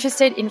you're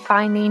interested in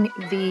finding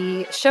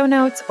the show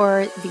notes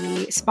or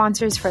the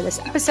sponsors for this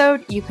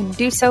episode, you can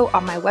do so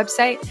on my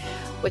website,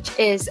 which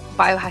is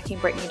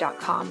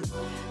biohackingbrittany.com.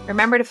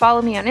 Remember to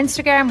follow me on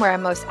Instagram where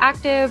I'm most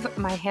active.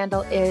 My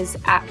handle is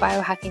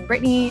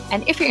 @biohackingbrittany.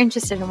 And if you're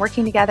interested in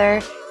working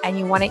together and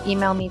you want to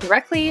email me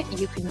directly,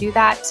 you can do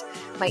that.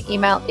 My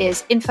email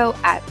is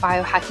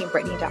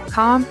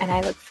info@biohackingbrittany.com. And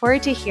I look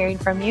forward to hearing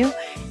from you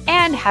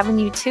and having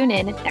you tune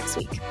in next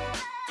week.